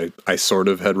it. So I sort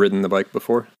of had ridden the bike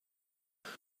before.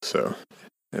 So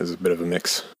it was a bit of a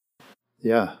mix.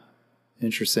 Yeah.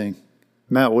 Interesting.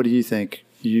 Matt, what do you think?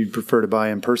 You prefer to buy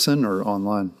in person or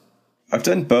online? I've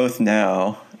done both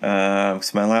now.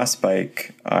 So my last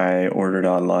bike I ordered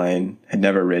online, had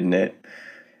never ridden it.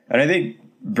 And I think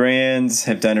brands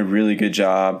have done a really good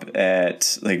job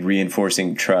at like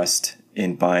reinforcing trust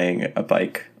in buying a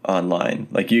bike online.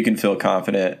 Like you can feel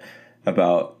confident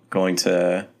about going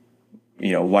to,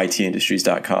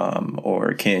 ytindustries.com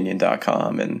or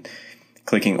canyon.com and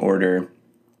clicking order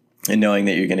and knowing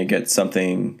that you're going to get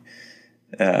something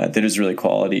that is really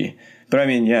quality. But I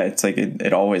mean, yeah, it's like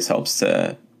it always helps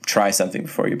to try something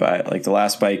before you buy it. Like the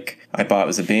last bike I bought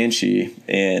was a Banshee,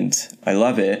 and I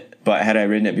love it. But had I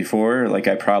ridden it before, like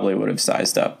I probably would have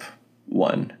sized up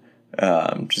one,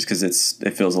 just because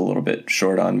it feels a little bit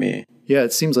short on me. Yeah,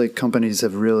 it seems like companies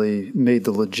have really made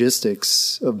the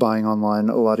logistics of buying online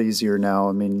a lot easier now.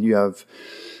 I mean, you have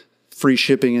free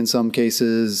shipping in some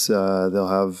cases. They'll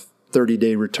have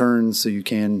 30-day returns, so you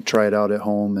can try it out at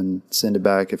home and send it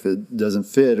back if it doesn't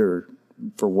fit or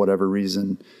for whatever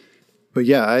reason. But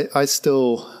yeah, I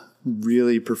still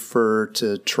really prefer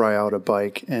to try out a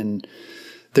bike, and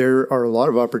there are a lot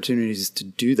of opportunities to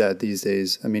do that these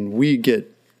days. I mean, we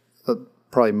get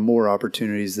probably more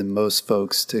opportunities than most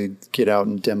folks to get out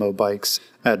and demo bikes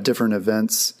at different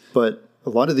events. But a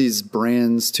lot of these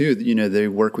brands too, they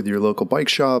work with your local bike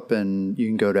shop, and you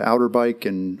can go to Outer Bike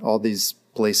and all these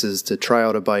places to try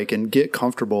out a bike and get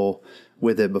comfortable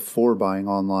with it before buying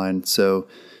online. So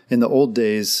in the old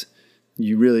days,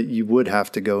 you would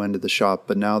have to go into the shop,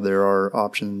 but now there are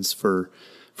options for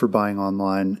buying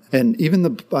online. And even the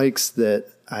bikes that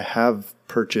I have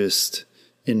purchased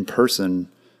in person,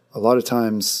 a lot of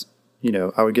times,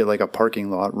 I would get like a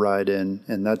parking lot ride in,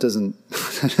 and that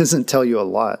doesn't tell you a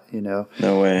lot, No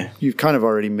way. You've kind of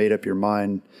already made up your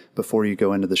mind before you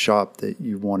go into the shop that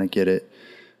you want to get it.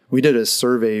 We did a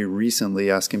survey recently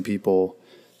asking people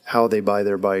how they buy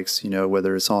their bikes,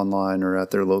 whether it's online or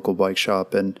at their local bike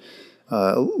shop. And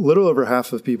a little over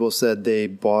half of people said they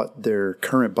bought their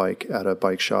current bike at a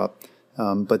bike shop.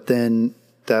 But then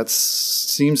that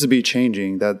seems to be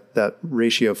changing. That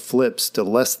ratio flips to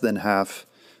less than half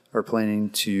are planning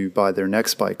to buy their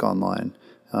next bike online.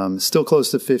 Still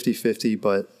close to 50-50,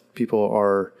 but people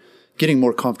are getting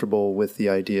more comfortable with the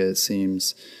idea, it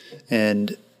seems.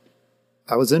 And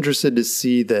I was interested to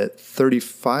see that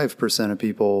 35% of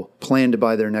people plan to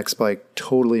buy their next bike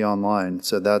totally online.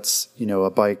 So that's, a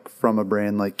bike from a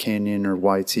brand like Canyon or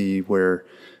YT where,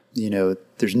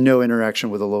 there's no interaction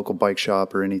with a local bike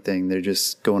shop or anything. They're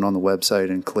just going on the website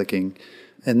and clicking.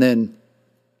 And then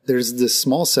there's this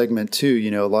small segment too,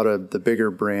 a lot of the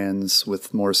bigger brands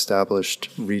with more established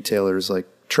retailers like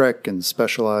Trek and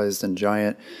Specialized and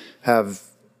Giant have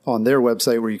on their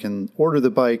website where you can order the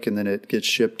bike and then it gets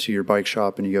shipped to your bike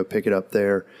shop and you go pick it up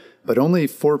there. But only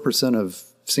 4% of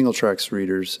Singletracks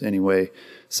readers anyway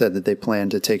said that they plan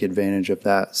to take advantage of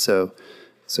that. So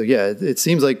yeah, it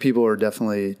seems like people are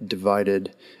definitely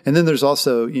divided. And then there's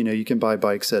also, you can buy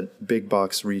bikes at big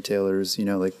box retailers,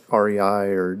 like REI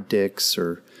or Dick's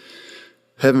or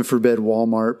heaven forbid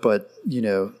Walmart. But,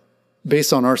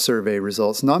 based on our survey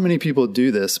results, not many people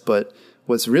do this, but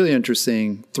what's really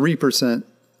interesting, 3%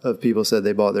 of people said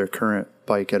they bought their current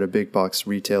bike at a big box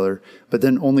retailer, but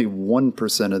then only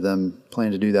 1% of them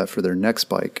plan to do that for their next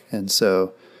bike. And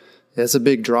so it's a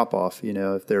big drop off.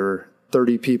 If there were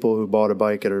 30 people who bought a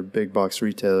bike at a big box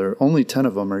retailer, only 10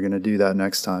 of them are going to do that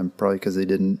next time, probably because they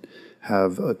didn't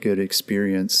have a good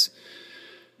experience.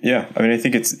 Yeah. I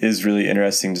think it is really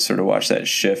interesting to sort of watch that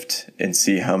shift and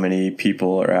see how many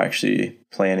people are actually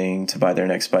planning to buy their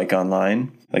next bike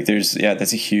online. Like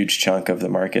that's a huge chunk of the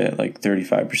market, like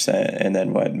 35%. And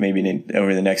then maybe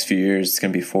over the next few years, it's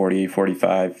going to be 40,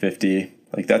 45, 50.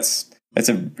 Like that's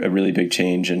a really big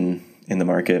change in the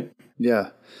market.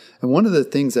 Yeah. And one of the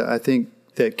things that I think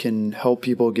that can help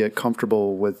people get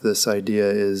comfortable with this idea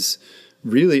is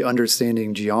really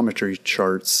understanding geometry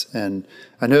charts. And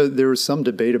I know there was some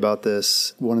debate about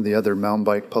this. One of the other mountain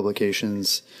bike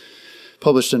publications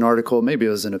published an article, maybe it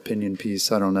was an opinion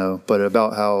piece, I don't know, but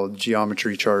about how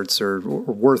geometry charts are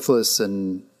worthless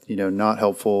and, not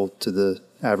helpful to the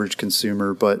average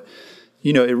consumer. But,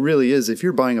 it really is. If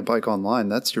you're buying a bike online,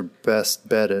 that's your best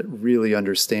bet at really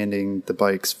understanding the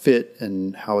bike's fit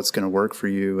and how it's going to work for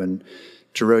you. And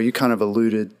Jerome, you kind of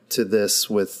alluded to this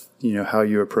with, how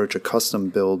you approach a custom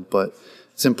build, but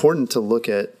it's important to look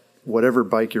at whatever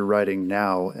bike you're riding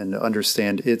now and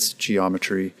understand its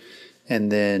geometry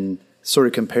and then sort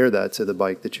of compare that to the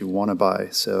bike that you want to buy.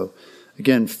 So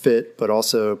again, fit, but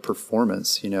also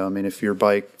performance. If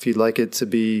you'd like it to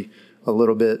be a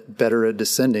little bit better at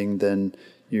descending, then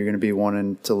you're going to be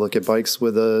wanting to look at bikes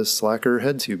with a slacker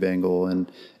head tube angle.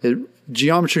 And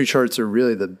geometry charts are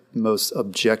really the most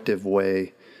objective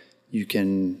way you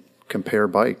can compare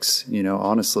bikes,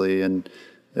 honestly. And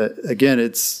again,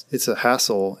 it's a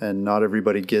hassle and not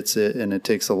everybody gets it. And it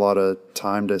takes a lot of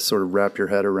time to sort of wrap your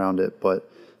head around it. But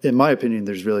in my opinion,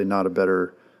 there's really not a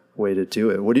better way to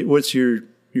do it. What's your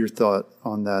thought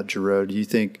on that, Jerome? Do you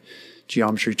think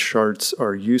geometry charts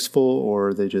are useful, or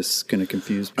are they just going to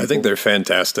confuse people? I think they're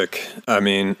fantastic.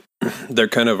 They're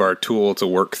kind of our tool to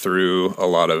work through a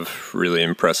lot of really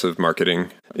impressive marketing.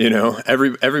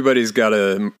 Everybody's got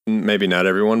maybe not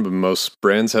everyone, but most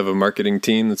brands have a marketing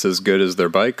team that's as good as their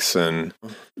bikes, and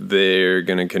they're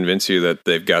going to convince you that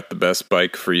they've got the best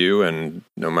bike for you, and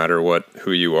no matter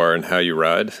who you are and how you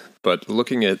ride. But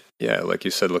looking at, like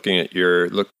you said, looking at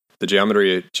the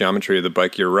geometry of the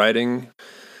bike you're riding,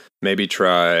 maybe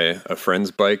try a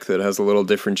friend's bike that has a little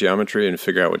different geometry and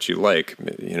figure out what you like.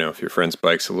 If your friend's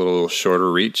bike's a little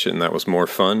shorter reach and that was more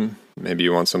fun, maybe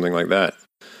you want something like that.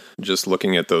 Just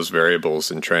looking at those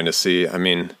variables and trying to see,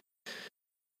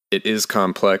 it is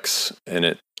complex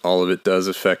and all of it does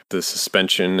affect the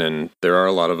suspension, and there are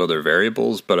a lot of other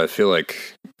variables, but I feel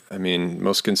like,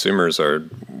 most consumers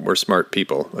we're smart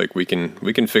people. Like we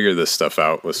can figure this stuff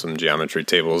out with some geometry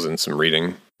tables and some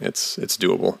reading. It's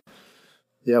doable.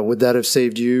 Yeah, would that have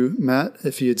saved you, Matt,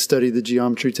 if you had studied the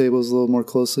geometry tables a little more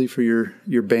closely for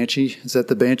your Banshee? Is that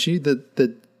the Banshee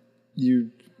that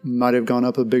you might have gone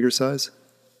up a bigger size?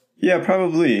 Yeah,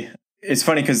 probably. It's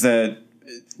funny because the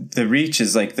reach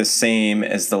is like the same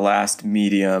as the last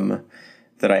medium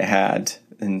that I had.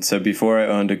 And so before I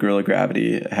owned a Gorilla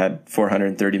Gravity, I had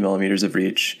 430 millimeters of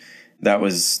reach. That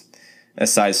was a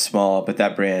size small, but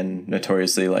that brand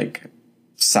notoriously like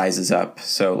sizes up.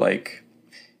 So like,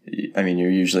 I mean,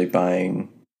 you're usually buying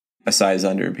a size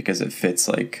under because it fits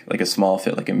like a small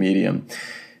fit, like a medium.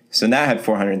 So now I had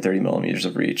 430 millimeters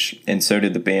of reach, and so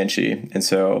did the Banshee. And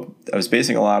so I was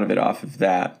basing a lot of it off of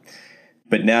that.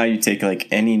 But now you take like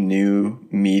any new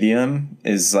medium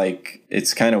is like,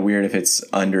 it's kind of weird if it's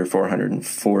under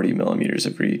 440 millimeters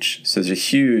of reach. So there's a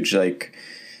huge like,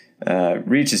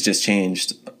 reach has just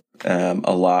changed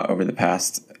a lot over the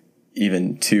past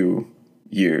even 2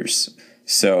 years.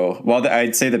 So while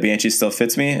I'd say the Banshee still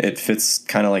fits me, it fits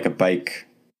kind of like a bike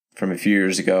from a few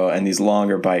years ago. And these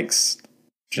longer bikes,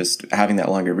 just having that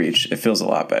longer reach, it feels a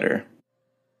lot better.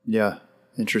 Yeah,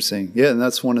 interesting. Yeah, and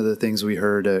that's one of the things we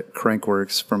heard at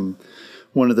Crankworks from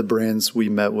one of the brands we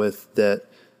met with, that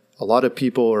a lot of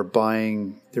people are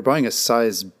buying a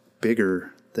size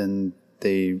bigger than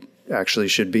they actually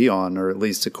should be on, or at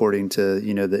least according to,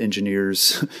 the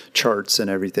engineers' charts and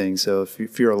everything. So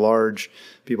if you're a large,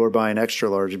 people are buying extra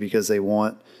large because they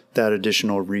want that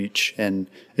additional reach. And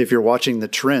if you're watching the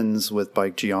trends with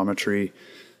bike geometry,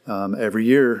 every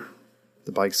year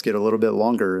the bikes get a little bit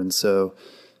longer. And so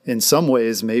in some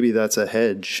ways, maybe that's a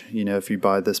hedge. If you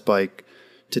buy this bike,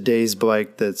 today's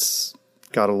bike that's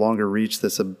got a longer reach,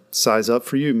 that's a size up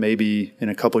for you, maybe in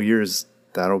a couple years,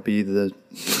 that'll be the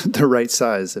right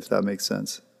size, if that makes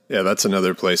sense. Yeah, that's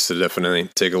another place to definitely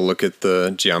take a look at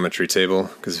the geometry table,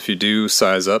 because if you do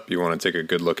size up, you want to take a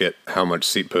good look at how much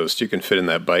seat post you can fit in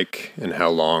that bike and how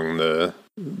long the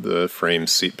frame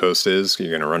seat post is. You're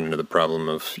going to run into the problem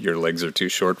of your legs are too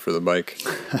short for the bike.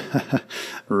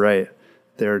 Right.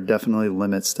 There are definitely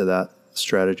limits to that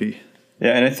strategy.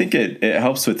 Yeah, and I think it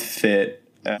helps with fit,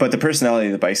 but the personality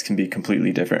of the bikes can be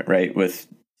completely different, right? With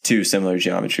two similar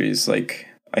geometries. Like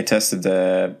I tested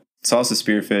the Salsa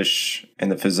Spearfish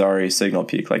and the Fazari Signal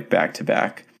Peak like back to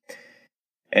back,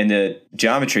 and the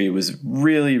geometry was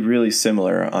really, really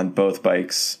similar on both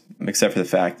bikes, except for the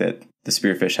fact that the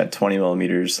Spearfish had 20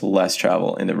 millimeters less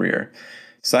travel in the rear.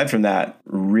 Aside from that,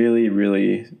 really,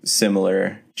 really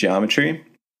similar geometry,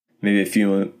 maybe a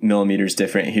few millimeters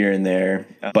different here and there,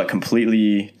 but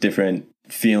completely different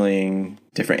feeling,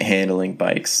 different handling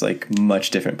bikes, like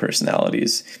much different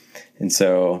personalities. And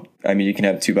so, I mean, you can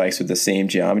have two bikes with the same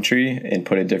geometry and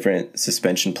put a different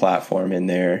suspension platform in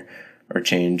there, or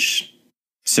change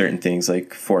certain things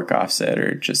like fork offset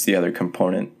or just the other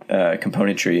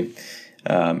componentry,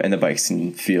 and the bikes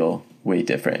can feel way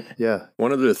different. Yeah.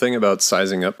 One other thing about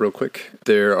sizing up real quick,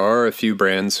 there are a few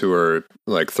brands who are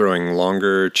like throwing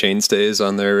longer chainstays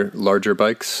on their larger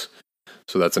bikes.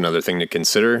 So that's another thing to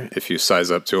consider. If you size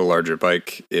up to a larger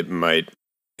bike, it might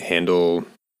handle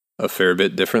a fair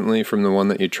bit differently from the one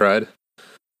that you tried.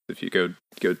 If you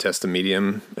go test a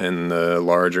medium and the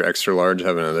large or extra large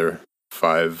have another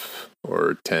 5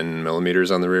 or 10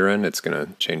 millimeters on the rear end, it's going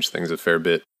to change things a fair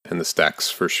bit. And the stack's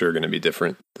for sure going to be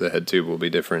different. The head tube will be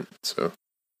different. So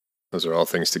those are all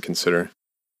things to consider.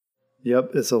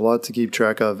 Yep, it's a lot to keep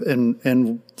track of.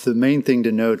 And the main thing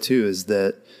to know too is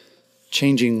that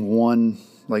changing one,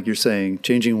 like you're saying,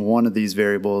 changing one of these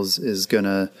variables is going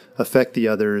to affect the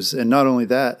others. And not only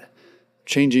that,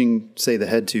 changing, say, the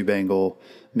head tube angle,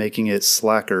 making it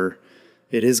slacker,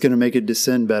 it is going to make it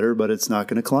descend better, but it's not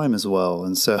going to climb as well.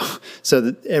 And so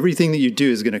everything that you do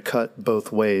is going to cut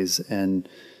both ways. And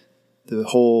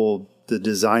the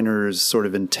designer's sort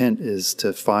of intent is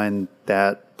to find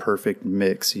that perfect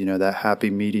mix, that happy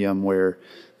medium where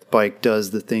the bike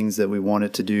does the things that we want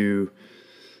it to do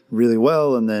really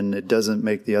well, and then it doesn't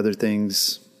make the other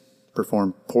things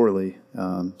perform poorly.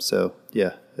 So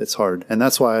yeah, it's hard. And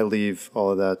that's why I leave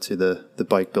all of that to the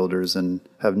bike builders and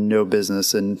have no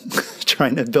business in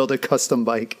trying to build a custom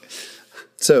bike.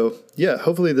 So yeah,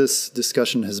 hopefully this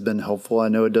discussion has been helpful. I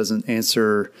know it doesn't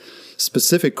answer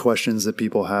specific questions that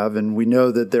people have, and we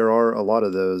know that there are a lot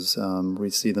of those. We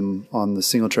see them on the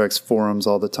Singletracks forums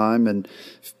all the time, and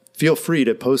feel free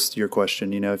to post your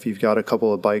question. If you've got a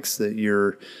couple of bikes that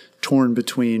you're torn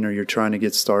between or you're trying to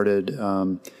get started,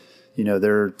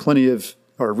 there are plenty of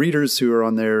our readers who are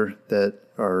on there that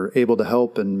are able to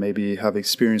help and maybe have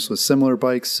experience with similar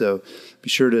bikes. So be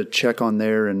sure to check on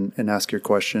there and ask your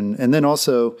question. And then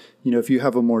also, if you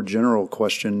have a more general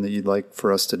question that you'd like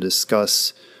for us to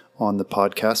discuss on the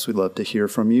podcast. We'd love to hear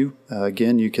from you.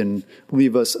 Again, you can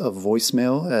leave us a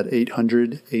voicemail at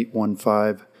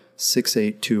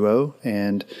 800-815-6820,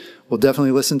 and we'll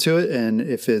definitely listen to it. And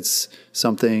if it's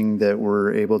something that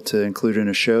we're able to include in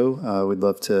a show, we'd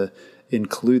love to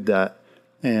include that.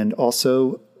 And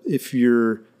also, if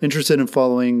you're interested in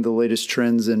following the latest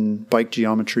trends in bike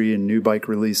geometry and new bike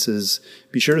releases,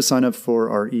 be sure to sign up for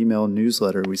our email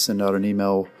newsletter. We send out an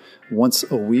email once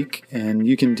a week, and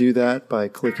you can do that by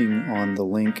clicking on the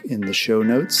link in the show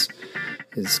notes.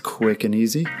 It's quick and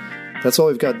easy. That's all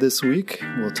we've got this week.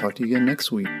 We'll talk to you again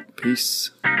next week.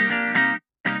 Peace.